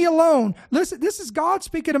 let me alone. Listen, this is God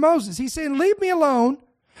speaking to Moses. He's saying, leave me alone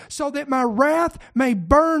so that my wrath may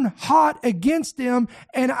burn hot against them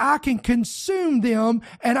and I can consume them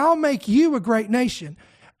and I'll make you a great nation.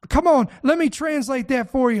 Come on, let me translate that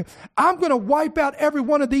for you. I'm going to wipe out every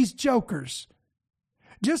one of these jokers.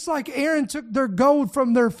 Just like Aaron took their gold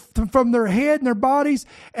from their head and their bodies,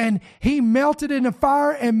 and he melted in a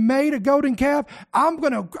fire and made a golden calf. I'm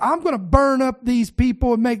gonna burn up these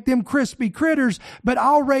people and make them crispy critters, but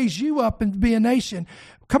I'll raise you up and be a nation.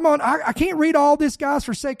 Come on, I can't read all this, guys,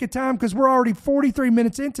 for sake of time, because we're already 43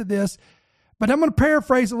 minutes into this, but I'm going to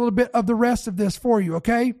paraphrase a little bit of the rest of this for you,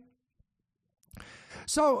 okay?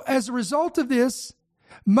 So as a result of this,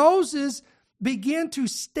 Moses began to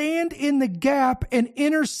stand in the gap and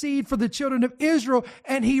intercede for the children of Israel.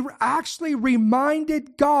 And he actually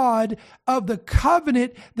reminded God of the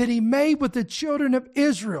covenant that he made with the children of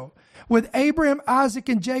Israel, with Abraham, Isaac,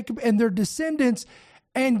 and Jacob and their descendants.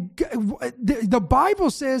 And the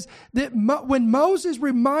Bible says that when Moses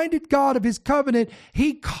reminded God of his covenant,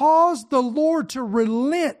 he caused the Lord to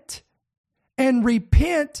relent and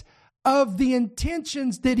repent of the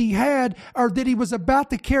intentions that he had or that he was about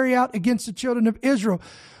to carry out against the children of Israel.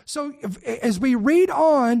 So as we read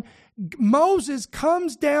on, Moses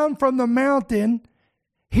comes down from the mountain,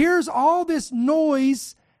 hears all this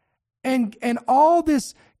noise and all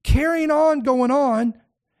this carrying on going on,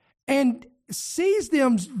 and sees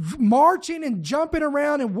them marching and jumping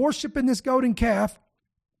around and worshiping this golden calf.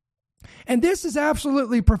 And this is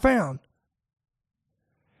absolutely profound.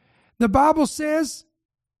 The Bible says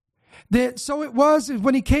that so it was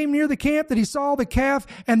when he came near the camp that he saw the calf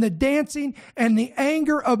and the dancing, and the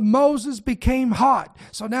anger of Moses became hot.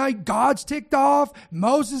 So now God's ticked off.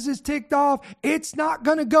 Moses is ticked off. It's not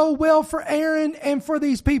going to go well for Aaron and for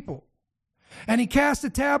these people. And he cast the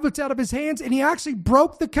tablets out of his hands, and he actually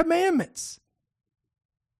broke the commandments.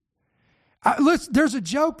 There's a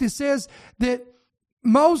joke that says that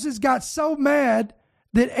Moses got so mad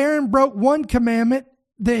that Aaron broke one commandment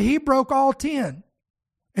that he broke all 10.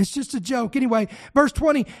 It's just a joke. Anyway, verse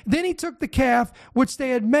 20, then he took the calf which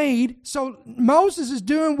they had made. So Moses is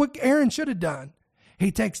doing what Aaron should have done.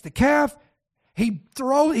 He takes the calf, he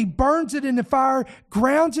burns it in the fire,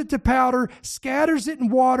 grounds it to powder, scatters it in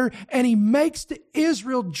water, and he makes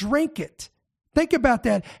Israel drink it. Think about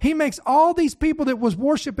that. He makes all these people that was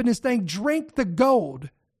worshiping this thing drink the gold.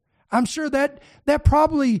 I'm sure that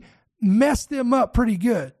probably messed them up pretty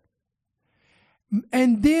good.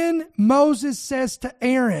 And then Moses says to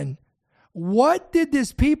Aaron, what did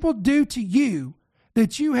this people do to you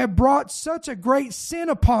that you have brought such a great sin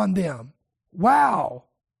upon them? Wow.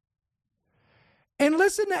 And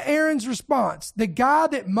listen to Aaron's response, the guy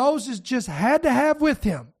that Moses just had to have with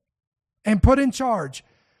him and put in charge.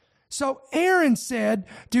 So Aaron said,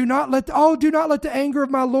 do not let the anger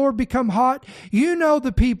of my Lord become hot. You know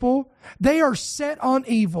the people, they are set on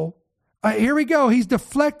evil. Here we go. He's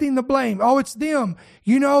deflecting the blame. Oh, it's them.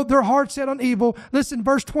 You know, their heart set on evil. Listen,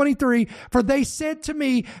 verse 23, for they said to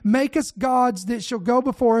me, make us gods that shall go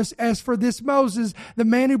before us. As for this Moses, the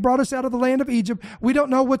man who brought us out of the land of Egypt, we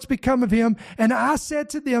don't know what's become of him. And I said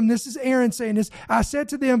to them, this is Aaron saying this, I said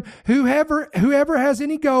to them, whoever has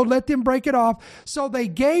any gold, let them break it off. So they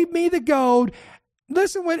gave me the gold.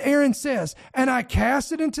 Listen what Aaron says. And I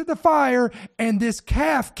cast it into the fire, and this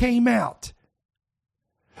calf came out.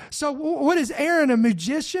 So what is Aaron, a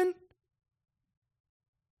magician?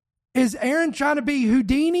 Is Aaron trying to be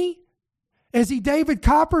Houdini? Is he David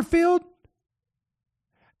Copperfield?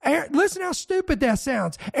 Aaron, listen how stupid that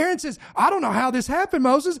sounds. Aaron says, I don't know how this happened,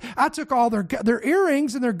 Moses. I took all their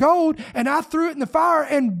earrings and their gold and I threw it in the fire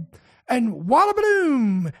and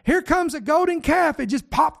walla-ba-doom, here comes a golden calf. It just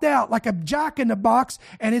popped out like a jack in the box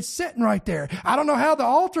and it's sitting right there. I don't know how the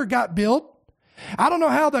altar got built. I don't know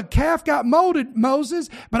how the calf got molded, Moses,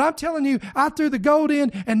 but I'm telling you, I threw the gold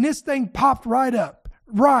in and this thing popped right up.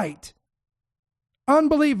 Right.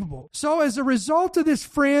 Unbelievable. So as a result of this,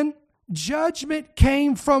 friend, judgment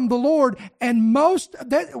came from the Lord. And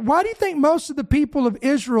why do you think most of the people of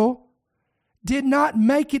Israel did not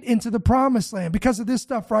make it into the promised land? Because of this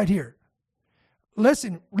stuff right here.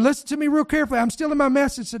 Listen to me real carefully. I'm still in my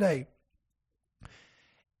message today.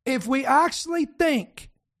 If we actually think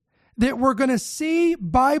that we're going to see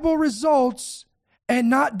Bible results and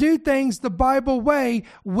not do things the Bible way,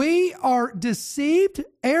 we are deceived,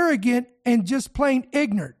 arrogant, and just plain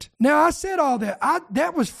ignorant. Now, I said all that.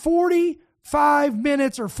 That was 45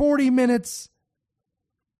 minutes or 40 minutes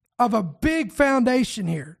of a big foundation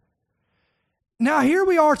here. Now, here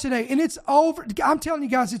we are today, and it's over. I'm telling you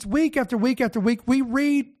guys, it's week after week after week. We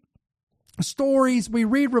read stories, we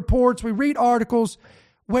read reports, we read articles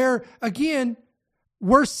where, again,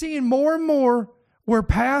 we're seeing more and more where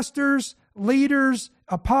pastors, leaders,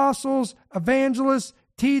 apostles, evangelists,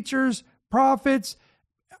 teachers, prophets,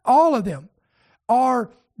 all of them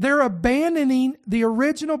they're abandoning the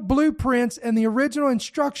original blueprints and the original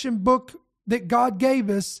instruction book that God gave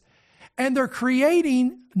us, and they're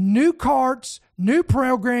creating new carts, new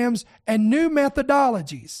programs, and new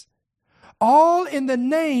methodologies, all in the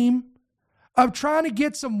name of trying to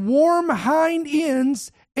get some warm hind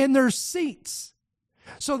ends in their seats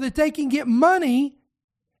so that they can get money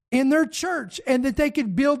in their church and that they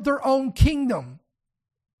can build their own kingdom.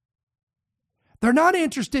 They're not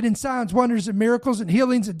interested in signs, wonders, and miracles and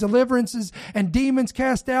healings and deliverances and demons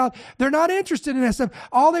cast out. They're not interested in that stuff.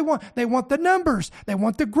 All they want the numbers. They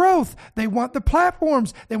want the growth. They want the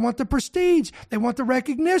platforms. They want the prestige. They want the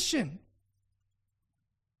recognition.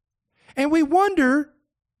 And we wonder,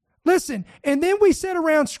 listen, and then we sit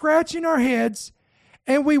around scratching our heads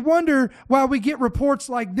and we wonder why we get reports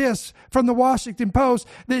like this from the Washington Post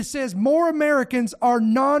that says more Americans are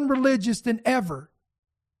non-religious than ever.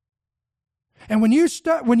 And when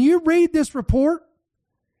you read this report,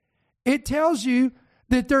 it tells you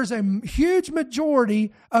that there's a huge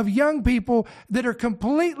majority of young people that are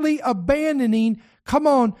completely abandoning,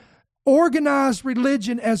 organized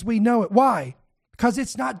religion as we know it. Why? Because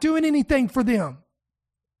it's not doing anything for them.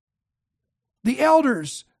 The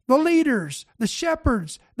elders, the leaders, the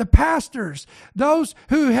shepherds, the pastors, those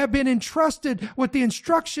who have been entrusted with the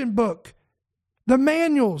instruction book, the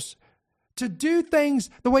manuals, to do things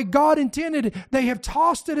the way God intended it, they have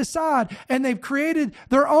tossed it aside and they've created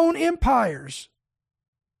their own empires.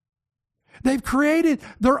 They've created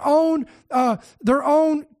their own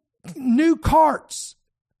new carts.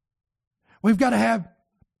 We've got to have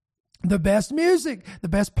the best music, the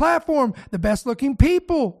best platform, the best looking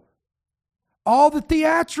people, all the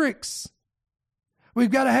theatrics.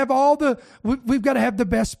 We've got to have we've got to have the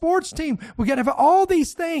best sports team. We've got to have all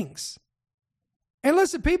these things. And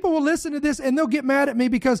listen, people will listen to this and they'll get mad at me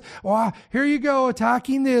because, here you go,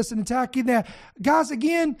 attacking this and attacking that. Guys,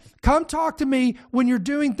 again, come talk to me when you're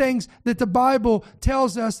doing things that the Bible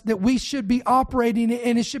tells us that we should be operating in,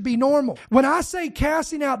 and it should be normal. When I say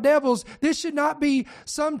casting out devils, this should not be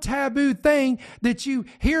some taboo thing that you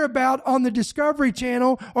hear about on the Discovery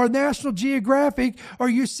Channel or National Geographic, or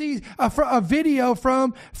you see a video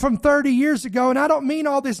from 30 years ago. And I don't mean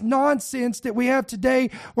all this nonsense that we have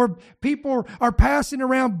today where people are passing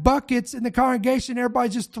around buckets in the congregation,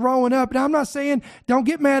 everybody's just throwing up. And I'm not saying, don't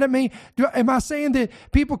get mad at me. Am I saying that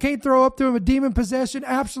people can't throw up through a demon possession?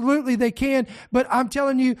 Absolutely they can. But I'm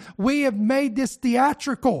telling you, we have made this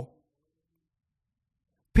theatrical.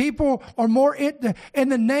 People are more in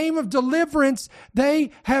the name of deliverance.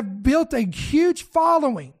 They have built a huge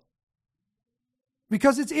following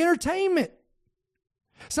because it's entertainment.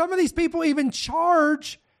 Some of these people even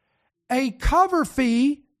charge a cover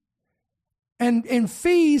fee and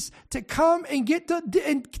fees to come and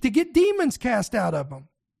to get demons cast out of them.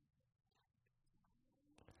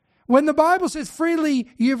 When the Bible says freely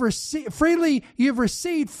you've received, freely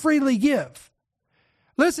give.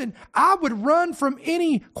 Listen, I would run from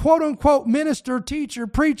any quote unquote minister, teacher,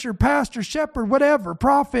 preacher, pastor, shepherd, whatever,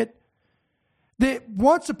 prophet that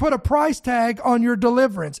wants to put a price tag on your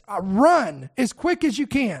deliverance. Run as quick as you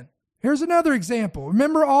can. Here's another example.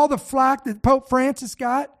 Remember all the flack that Pope Francis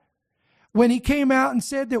got when he came out and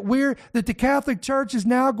said that the Catholic Church is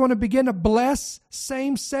now going to begin to bless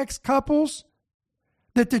same-sex couples?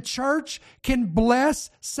 That the church can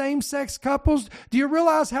bless same-sex couples? Do you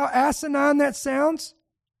realize how asinine that sounds?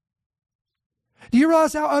 Do you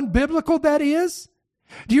realize how unbiblical that is?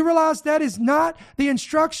 Do you realize that is not the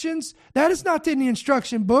instructions? That is not in the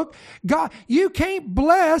instruction book. God, you can't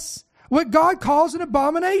bless what God calls an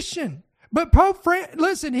abomination. But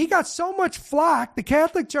listen, he got so much flack, the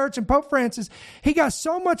Catholic Church and Pope Francis, he got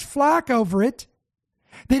so much flack over it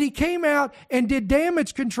that he came out and did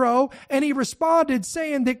damage control, and he responded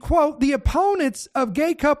saying that, quote, the opponents of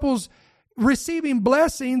gay couples receiving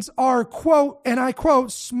blessings are, quote, and I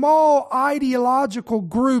quote, small ideological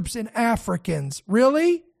groups in Africans.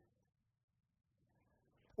 Really?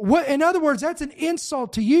 What? In other words, that's an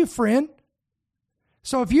insult to you, friend.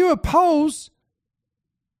 So if you oppose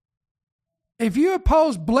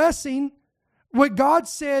blessing what God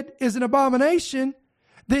said is an abomination,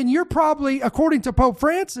 then you're probably, according to Pope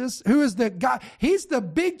Francis, who is the guy, he's the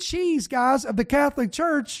big cheese, guys, of the Catholic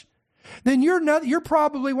Church, then you're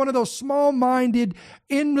probably one of those small-minded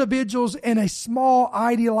individuals in a small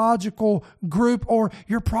ideological group, or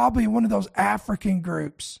you're probably one of those African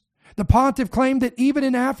groups. The pontiff claimed that even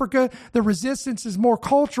in Africa, the resistance is more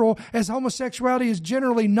cultural, as homosexuality is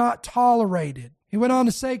generally not tolerated. He went on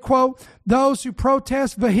to say, quote, those who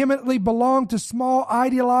protest vehemently belong to small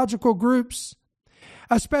ideological groups.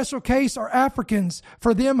 A special case are Africans.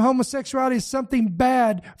 For them, homosexuality is something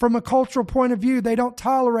bad from a cultural point of view. They don't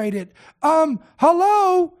tolerate it.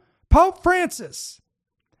 Hello, Pope Francis.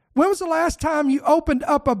 When was the last time you opened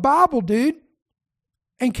up a Bible, dude?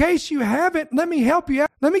 In case you haven't, let me help you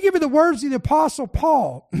out. Let me give you the words of the Apostle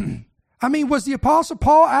Paul. I mean, was the Apostle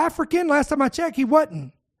Paul African? Last time I checked, he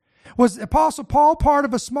wasn't. Was the Apostle Paul part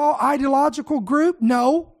of a small ideological group?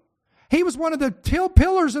 No. He was one of the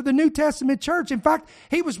pillars of the New Testament church. In fact,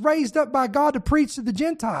 he was raised up by God to preach to the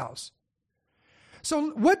Gentiles. So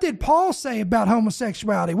what did Paul say about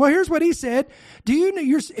homosexuality? Well, here's what he said.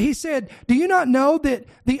 He said, do you not know that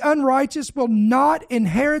the unrighteous will not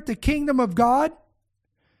inherit the kingdom of God?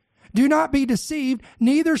 Do not be deceived.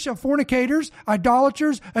 Neither shall fornicators,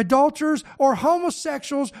 idolaters, adulterers, or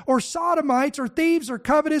homosexuals, or sodomites, or thieves, or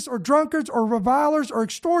covetous, or drunkards, or revilers, or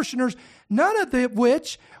extortioners, none of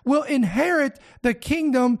which will inherit the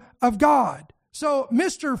kingdom of God. So,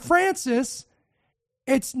 Mr. Francis,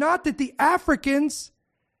 it's not that the Africans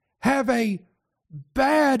have a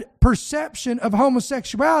bad perception of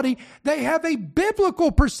homosexuality. They have a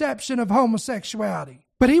biblical perception of homosexuality.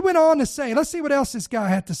 But he went on to say, let's see what else this guy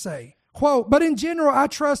had to say. Quote, but in general, I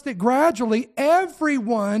trust that gradually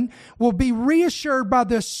everyone will be reassured by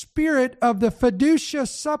the spirit of the fiducia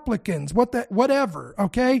supplicans, whatever,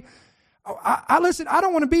 okay? Listen, I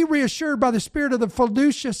don't want to be reassured by the spirit of the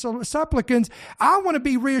fiducia supplicans. I want to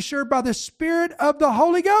be reassured by the spirit of the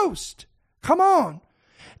Holy Ghost. Come on.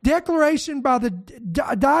 Declaration by the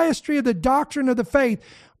diastry of the doctrine of the faith,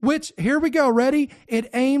 which, here we go, ready? It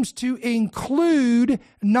aims to include,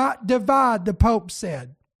 not divide, the Pope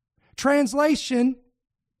said. Translation,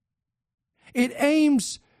 it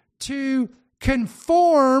aims to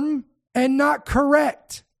conform and not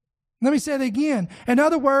correct. Let me say that again. In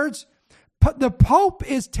other words, the Pope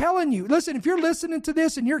is telling you, listen, if you're listening to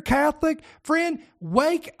this and you're Catholic, friend,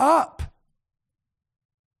 wake up.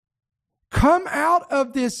 Come out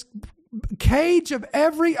of this cage of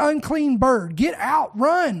every unclean bird. Get out,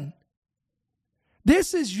 run.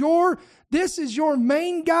 This is your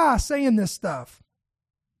main guy saying this stuff.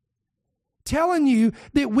 Telling you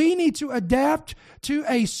that we need to adapt to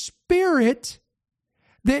a spirit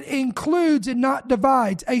that includes and not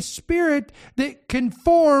divides, a spirit that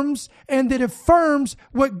conforms and that affirms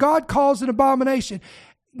what God calls an abomination.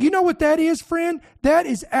 You know what that is, friend? That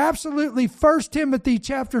is absolutely 1 Timothy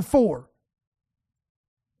chapter 4.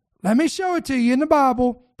 Let me show it to you in the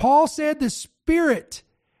Bible. Paul said the Spirit,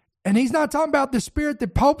 and he's not talking about the Spirit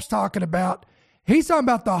that Pope's talking about. He's talking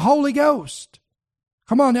about the Holy Ghost.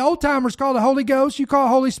 Come on, the old timers call the Holy Ghost. You call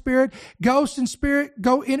Holy Spirit. Ghost and Spirit,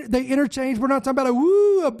 they interchange. We're not talking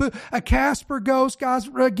about a Casper ghost, guys.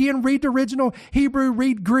 Again, read the original Hebrew,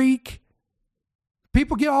 read Greek.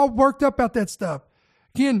 People get all worked up about that stuff.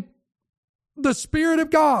 Again, The Spirit of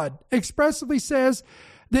God expressly says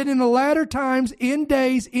that in the latter times, end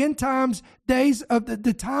times, days of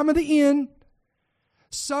the time of the end,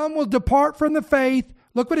 some will depart from the faith.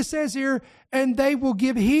 Look what it says here. And they will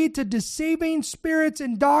give heed to deceiving spirits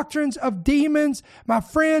and doctrines of demons. My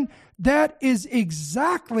friend, that is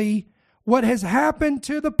exactly what has happened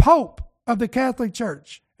to the Pope of the Catholic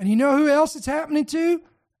Church. And you know who else it's happening to?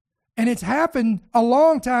 And it's happened a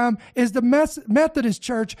long time, is the Methodist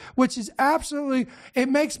Church, which is absolutely, it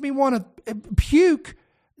makes me want to puke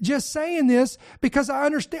just saying this because I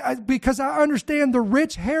understand the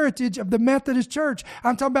rich heritage of the Methodist Church.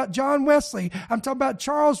 I'm talking about John Wesley. I'm talking about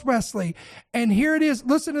Charles Wesley. And here it is.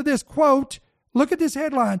 Listen to this quote. Look at this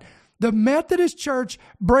headline. The Methodist Church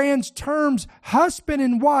brands terms husband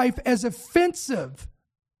and wife as offensive.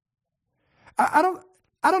 I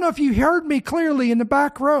don't know if you heard me clearly in the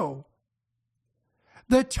back row.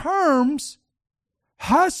 The terms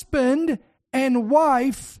husband and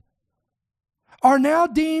wife are now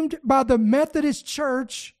deemed by the Methodist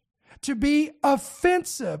Church to be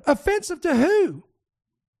offensive. Offensive to who?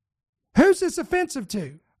 Who's this offensive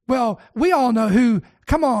to? Well, we all know who.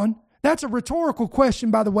 Come on. That's a rhetorical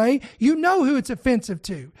question, by the way. You know who it's offensive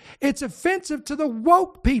to. It's offensive to the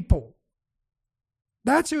woke people.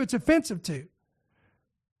 That's who it's offensive to.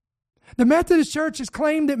 The Methodist Church has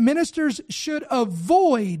claimed that ministers should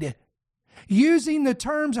avoid using the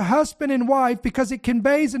terms husband and wife because it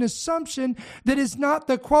conveys an assumption that is not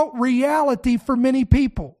the, quote, reality for many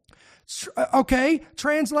people. Okay,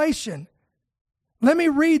 translation. Let me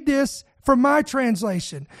read this from my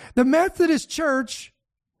translation. The Methodist Church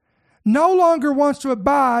no longer wants to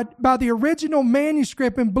abide by the original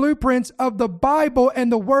manuscript and blueprints of the Bible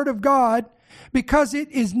and the Word of God because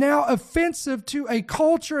it is now offensive to a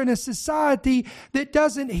culture and a society that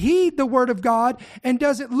doesn't heed the Word of God and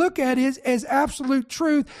doesn't look at it as absolute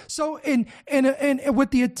truth. So and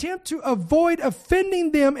with the attempt to avoid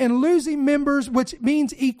offending them and losing members, which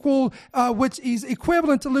means which is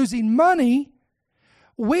equivalent to losing money,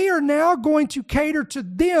 we are now going to cater to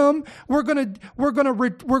them. We're going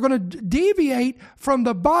to deviate from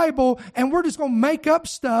the Bible, and we're just going to make up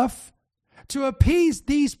stuff to appease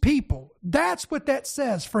these people. That's what that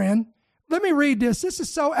says, friend. Let me read this. This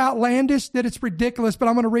is so outlandish that it's ridiculous, but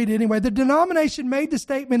I'm going to read it anyway. The denomination made the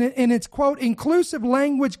statement in its, quote, inclusive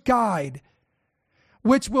language guide,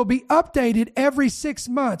 which will be updated every 6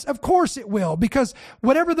 months. Of course it will, because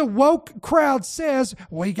whatever the woke crowd says,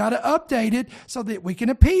 we got to update it so that we can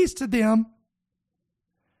appease to them.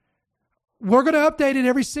 We're going to update it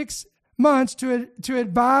every 6 months to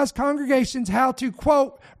advise congregations how to,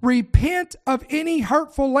 quote, repent of any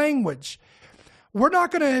hurtful language. We're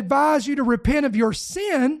not going to advise you to repent of your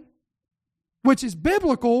sin, which is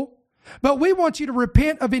biblical, but we want you to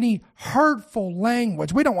repent of any hurtful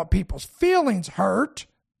language. We don't want people's feelings hurt.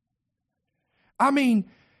 I mean,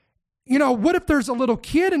 what if there's a little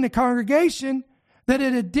kid in the congregation that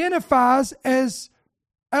it identifies as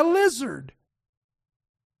a lizard?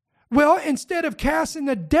 Well, instead of casting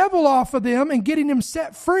the devil off of them and getting them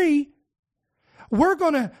set free, we're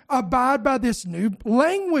going to abide by this new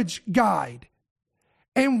language guide.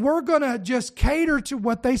 And we're going to just cater to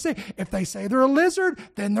what they say. If they say they're a lizard,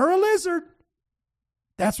 then they're a lizard.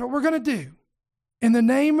 That's what we're going to do. In the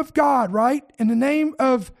name of God, right? In the name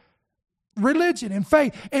of religion and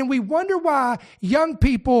faith. And we wonder why young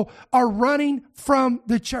people are running from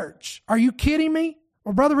the church. Are you kidding me?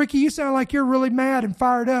 Well, Brother Ricky, you sound like you're really mad and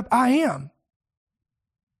fired up. I am.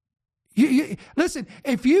 Listen,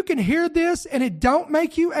 if you can hear this and it don't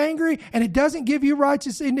make you angry and it doesn't give you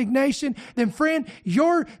righteous indignation, then friend,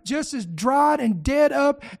 you're just as dried and dead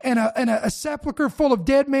up and a sepulcher full of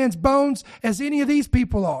dead man's bones as any of these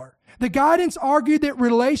people are. The guidance argued that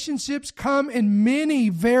relationships come in many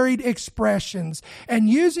varied expressions, and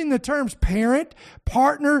using the terms parent,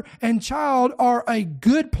 partner, and child are a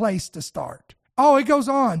good place to start. Oh, it goes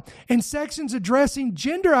on. In sections addressing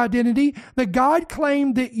gender identity, the guide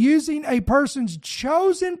claimed that using a person's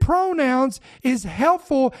chosen pronouns is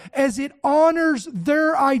helpful as it honors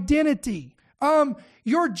their identity.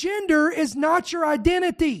 Your gender is not your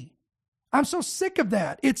identity. I'm so sick of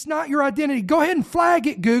that. It's not your identity. Go ahead and flag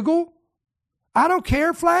it, Google. I don't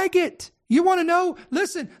care. Flag it. You want to know?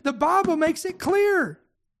 Listen, the Bible makes it clear.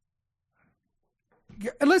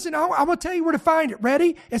 Listen, I'm going to tell you where to find it.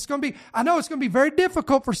 Ready? I know it's going to be very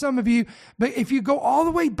difficult for some of you, but if you go all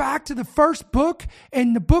the way back to the first book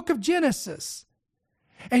in the book of Genesis,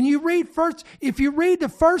 and if you read the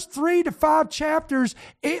first 3 to 5 chapters,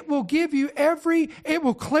 it will it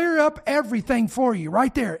will clear up everything for you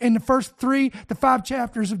right there in the first 3 to 5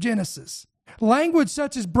 chapters of Genesis. Language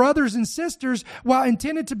such as brothers and sisters, while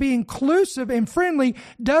intended to be inclusive and friendly,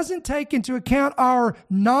 doesn't take into account our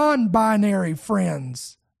non-binary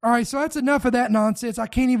friends. All right, so that's enough of that nonsense.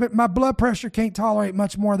 My blood pressure can't tolerate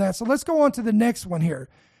much more of that. So let's go on to the next one here.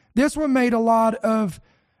 This one ruffled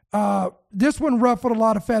a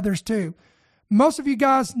lot of feathers too. Most of you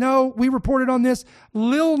guys know, we reported on this,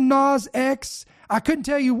 Lil Nas X. I couldn't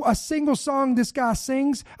tell you a single song this guy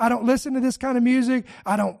sings. I don't listen to this kind of music.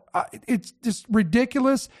 It's just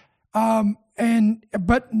ridiculous.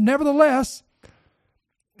 But nevertheless,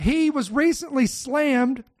 he was recently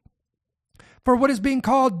slammed for what is being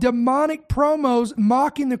called demonic promos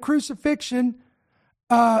mocking the crucifixion,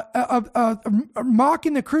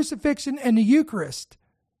 mocking the crucifixion and the Eucharist.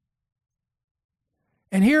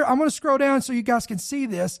 And here, I'm going to scroll down so you guys can see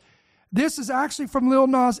this. This is actually from Lil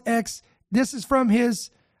Nas X. This is from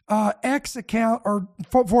his X account, or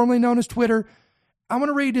formerly known as Twitter. I'm going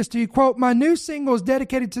to read this to you. Quote, "My new single is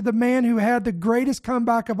dedicated to the man who had the greatest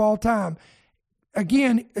comeback of all time."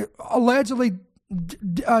 Again, allegedly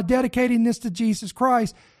dedicating this to Jesus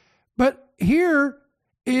Christ. But here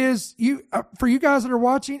is, for you guys that are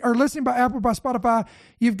watching or listening by Apple, by Spotify,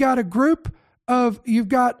 you've got a group of,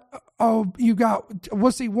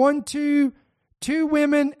 two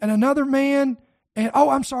women and another man. And,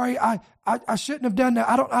 I'm sorry, I shouldn't have done that.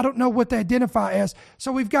 I don't know what they identify as.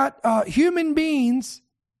 So we've got human beings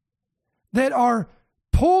that are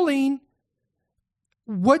pulling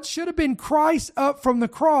what should have been Christ up from the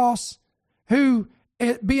cross, who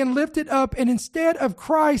being lifted up, and instead of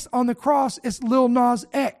Christ on the cross, it's Lil Nas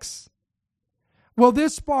X. Well,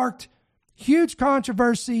 this sparked huge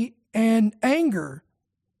controversy and anger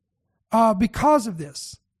because of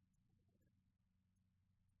this.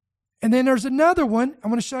 And then there's another one. I'm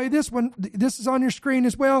going to show you this one. This is on your screen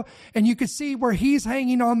as well. And you can see where he's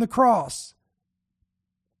hanging on the cross.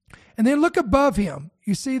 And then look above him.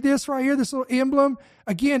 You see this right here, this little emblem?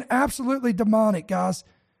 Again, absolutely demonic, guys.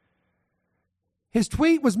 His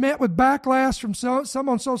tweet was met with backlash from some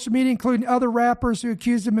on social media, including other rappers who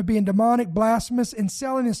accused him of being demonic, blasphemous, and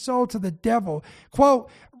selling his soul to the devil. Quote,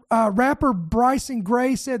 rapper Bryson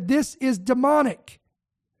Gray said, "This is demonic."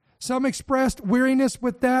 Some expressed weariness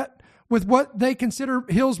with what they consider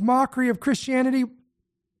Hill's mockery of Christianity,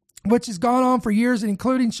 which has gone on for years, and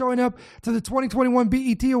including showing up to the 2021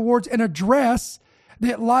 BET Awards an address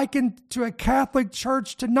that likened to a Catholic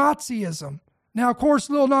church to Nazism. Now, of course,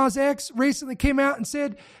 Lil Nas X recently came out and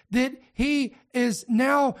said that he is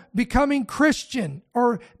now becoming Christian,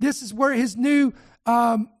 or this is where his new,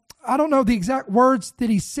 I don't know the exact words that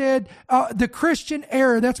he said, the Christian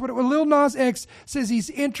era. That's what Lil Nas X says. He's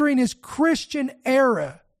entering his Christian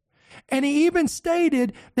era. And he even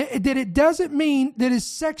stated that it doesn't mean that his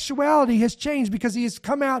sexuality has changed, because he has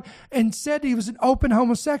come out and said he was an open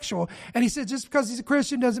homosexual. And he said just because he's a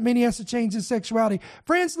Christian doesn't mean he has to change his sexuality.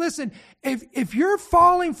 Friends, listen, if you're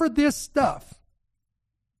falling for this stuff,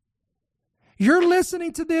 you're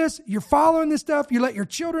listening to this, you're following this stuff, you let your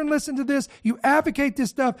children listen to this, you advocate this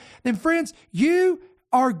stuff, then friends, you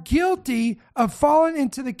are guilty of falling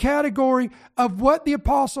into the category of what the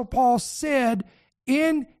Apostle Paul said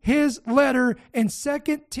in his letter in 2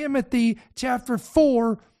 Timothy chapter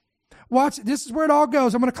 4. Watch, this is where it all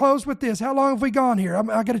goes. I'm going to close with this. How long have we gone here?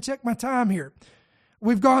 I got to check my time here.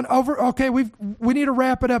 We've gone over, okay, we need to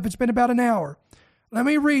wrap it up. It's been about an hour. Let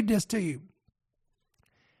me read this to you.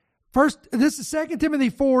 First, this is 2 Timothy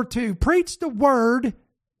 4:2. "Preach the word,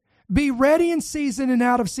 be ready in season and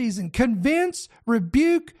out of season. Convince,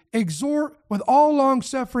 rebuke, exhort with all long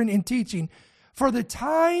suffering and teaching. For the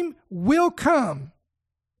time will come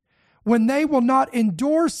when they will not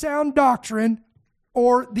endure sound doctrine,"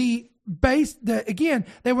 or they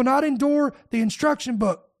will not endure the instruction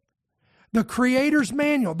book, the Creator's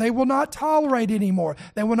manual. They will not tolerate it anymore.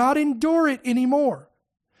 They will not endure it anymore.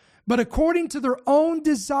 "But according to their own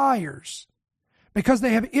desires, because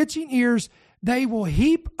they have itching ears, they will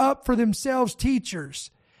heap up for themselves teachers,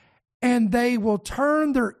 and they will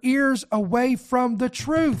turn their ears away from the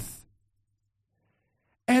truth,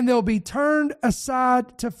 and they'll be turned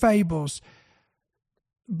aside to fables."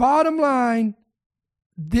 Bottom line,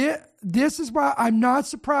 this is why I'm not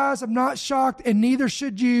surprised, I'm not shocked, and neither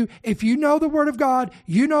should you. If you know the Word of God,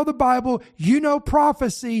 you know the Bible, you know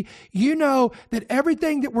prophecy, you know that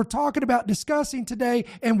everything that we're talking about, discussing today,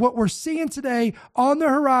 and what we're seeing today on the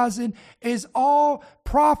horizon is all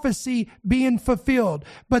prophecy being fulfilled.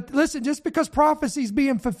 But listen, just because prophecy is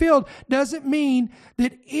being fulfilled doesn't mean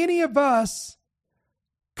that any of us,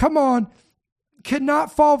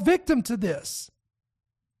 cannot fall victim to this.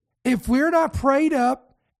 If we're not prayed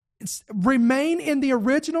up, remain in the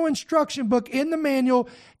original instruction book in the manual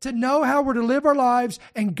to know how we're to live our lives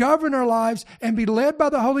and govern our lives and be led by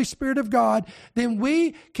the Holy Spirit of God, then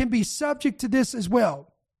we can be subject to this as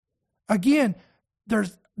well. Again,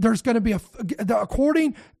 there's going to be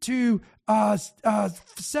according to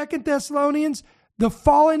 2 Thessalonians, the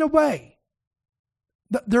falling away.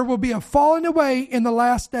 There will be a falling away in the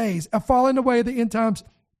last days, a falling away of the end times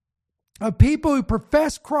of people who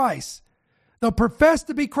profess Christ. They'll profess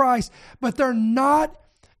to be Christ, but they're not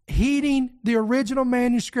heeding the original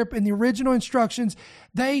manuscript and the original instructions.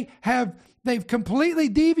 They've completely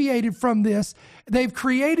deviated from this. They've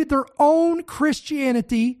created their own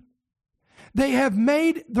Christianity. They have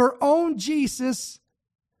made their own Jesus.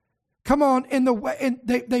 Come on,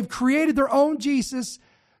 they've created their own Jesus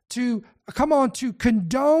to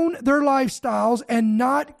condone their lifestyles and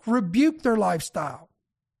not rebuke their lifestyle.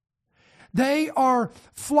 They are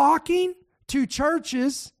flocking to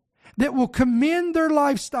churches that will commend their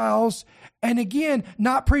lifestyles and again,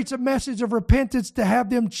 not preach a message of repentance to have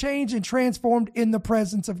them changed and transformed in the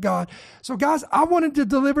presence of God. So guys, I wanted to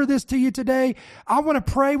deliver this to you today. I want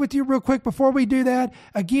to pray with you real quick before we do that.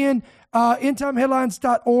 Again,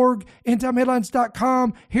 endtimeheadlines.org,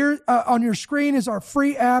 endtimeheadlines.com. Here on your screen is our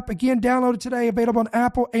free app. Again, download it today, available on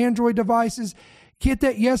Apple, Android devices. Get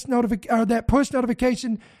that that push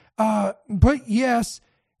notification. Put yes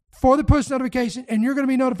for the push notification, and you're going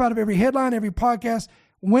to be notified of every headline, every podcast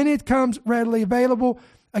when it comes readily available.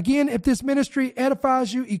 Again, if this ministry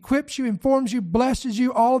edifies you, equips you, informs you, blesses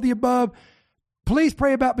you, all of the above, please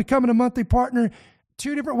pray about becoming a monthly partner.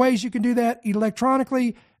 2 different ways you can do that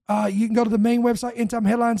electronically. You can go to the main website,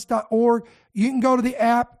 endtimeheadlines.org. You can go to the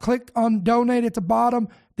app, click on donate at the bottom.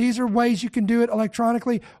 These are ways you can do it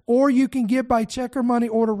electronically, or you can give by check or money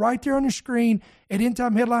order right there on your screen at End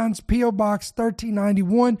Time Headlines, P.O. Box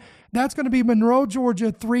 1391. That's going to be Monroe,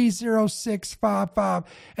 Georgia, 30655.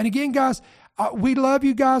 And again, guys, we love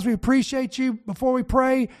you guys. We appreciate you. Before we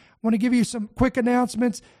pray, I want to give you some quick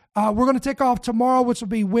announcements. We're going to take off tomorrow, which will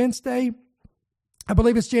be Wednesday. I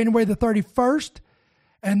believe it's January the 31st.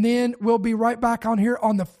 And then we'll be right back on here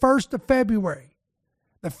on the 1st of February.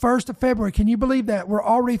 The 1st of February. Can you believe that? We're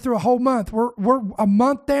already through a whole month. We're a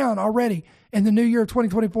month down already in the new year of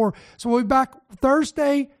 2024. So we'll be back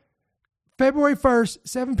Thursday, February 1st,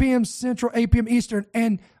 7 p.m. Central, 8 p.m. Eastern.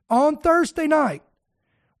 And on Thursday night,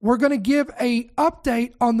 we're going to give an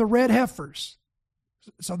update on the red heifers.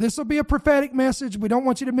 So this will be a prophetic message. We don't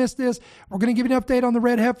want you to miss this. We're going to give you an update on the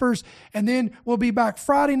red heifers. And then we'll be back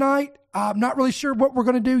Friday night. I'm not really sure what we're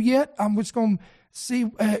going to do yet. I'm just going to see,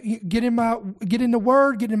 get in the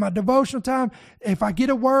word, get in my devotional time. If I get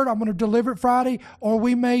a word, I'm going to deliver it Friday, or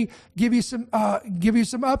we may give you some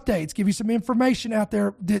updates, give you some information out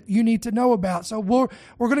there that you need to know about. So we're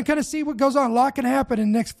going to kind of see what goes on. A lot can happen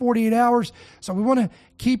in the next 48 hours. So we want to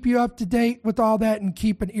keep you up to date with all that and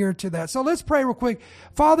keep an ear to that. So let's pray real quick.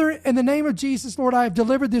 Father, in the name of Jesus, Lord, I have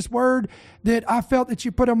delivered this word that I felt that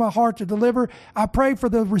you put on my heart to deliver. I pray for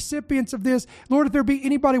the recipients of this. Lord, if there be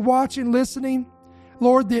anybody watching, listening,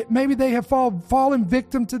 Lord, that maybe they have fallen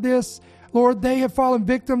victim to this. Lord, they have fallen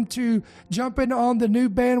victim to jumping on the new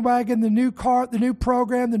bandwagon, the new cart, the new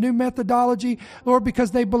program, the new methodology, Lord, because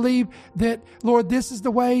they believe that, Lord, this is the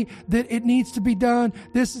way that it needs to be done.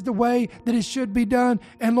 This is the way that it should be done.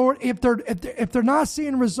 And Lord, if they're not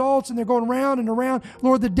seeing results and they're going round and around,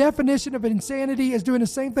 Lord, the definition of insanity is doing the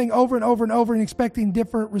same thing over and over and over and expecting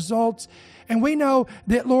different results. And we know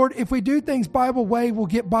that, Lord, if we do things Bible way, we'll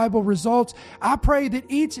get Bible results. I pray that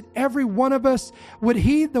each and every one of us would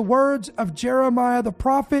heed the words of Jeremiah the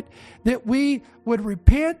prophet, that we would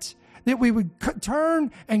repent, that we would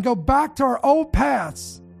turn and go back to our old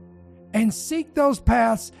paths and seek those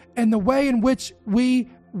paths and the way in which we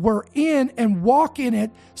were in and walk in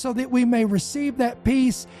it, so that we may receive that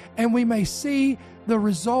peace and we may see the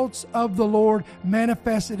results of the Lord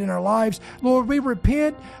manifested in our lives. Lord, we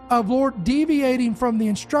repent of, Lord, deviating from the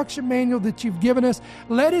instruction manual that you've given us.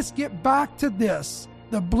 Let us get back to this,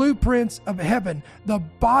 the blueprints of heaven, the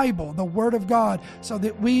Bible, the Word of God, so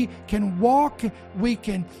that we can walk, we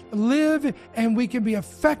can live, and we can be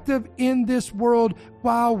effective in this world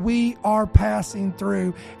while we are passing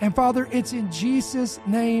through. And Father, it's in Jesus'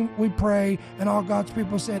 name we pray. And all God's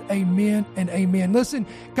people said amen and amen. Listen,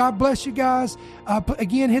 God bless you guys.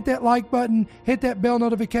 Again, hit that like button, hit that bell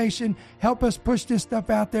notification, help us push this stuff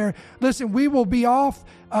out there. Listen, we will be off.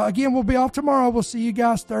 Again, we'll be off tomorrow. We'll see you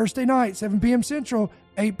guys Thursday night, 7 p.m. Central,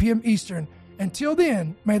 8 p.m. Eastern. Until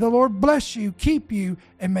then, may the Lord bless you, keep you,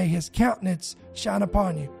 and may his countenance shine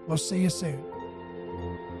upon you. We'll see you soon.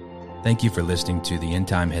 Thank you for listening to the End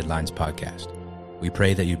Time Headlines podcast. We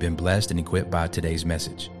pray that you've been blessed and equipped by today's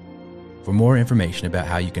message. For more information about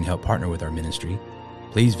how you can help partner with our ministry,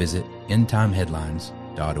 please visit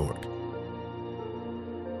endtimeheadlines.org.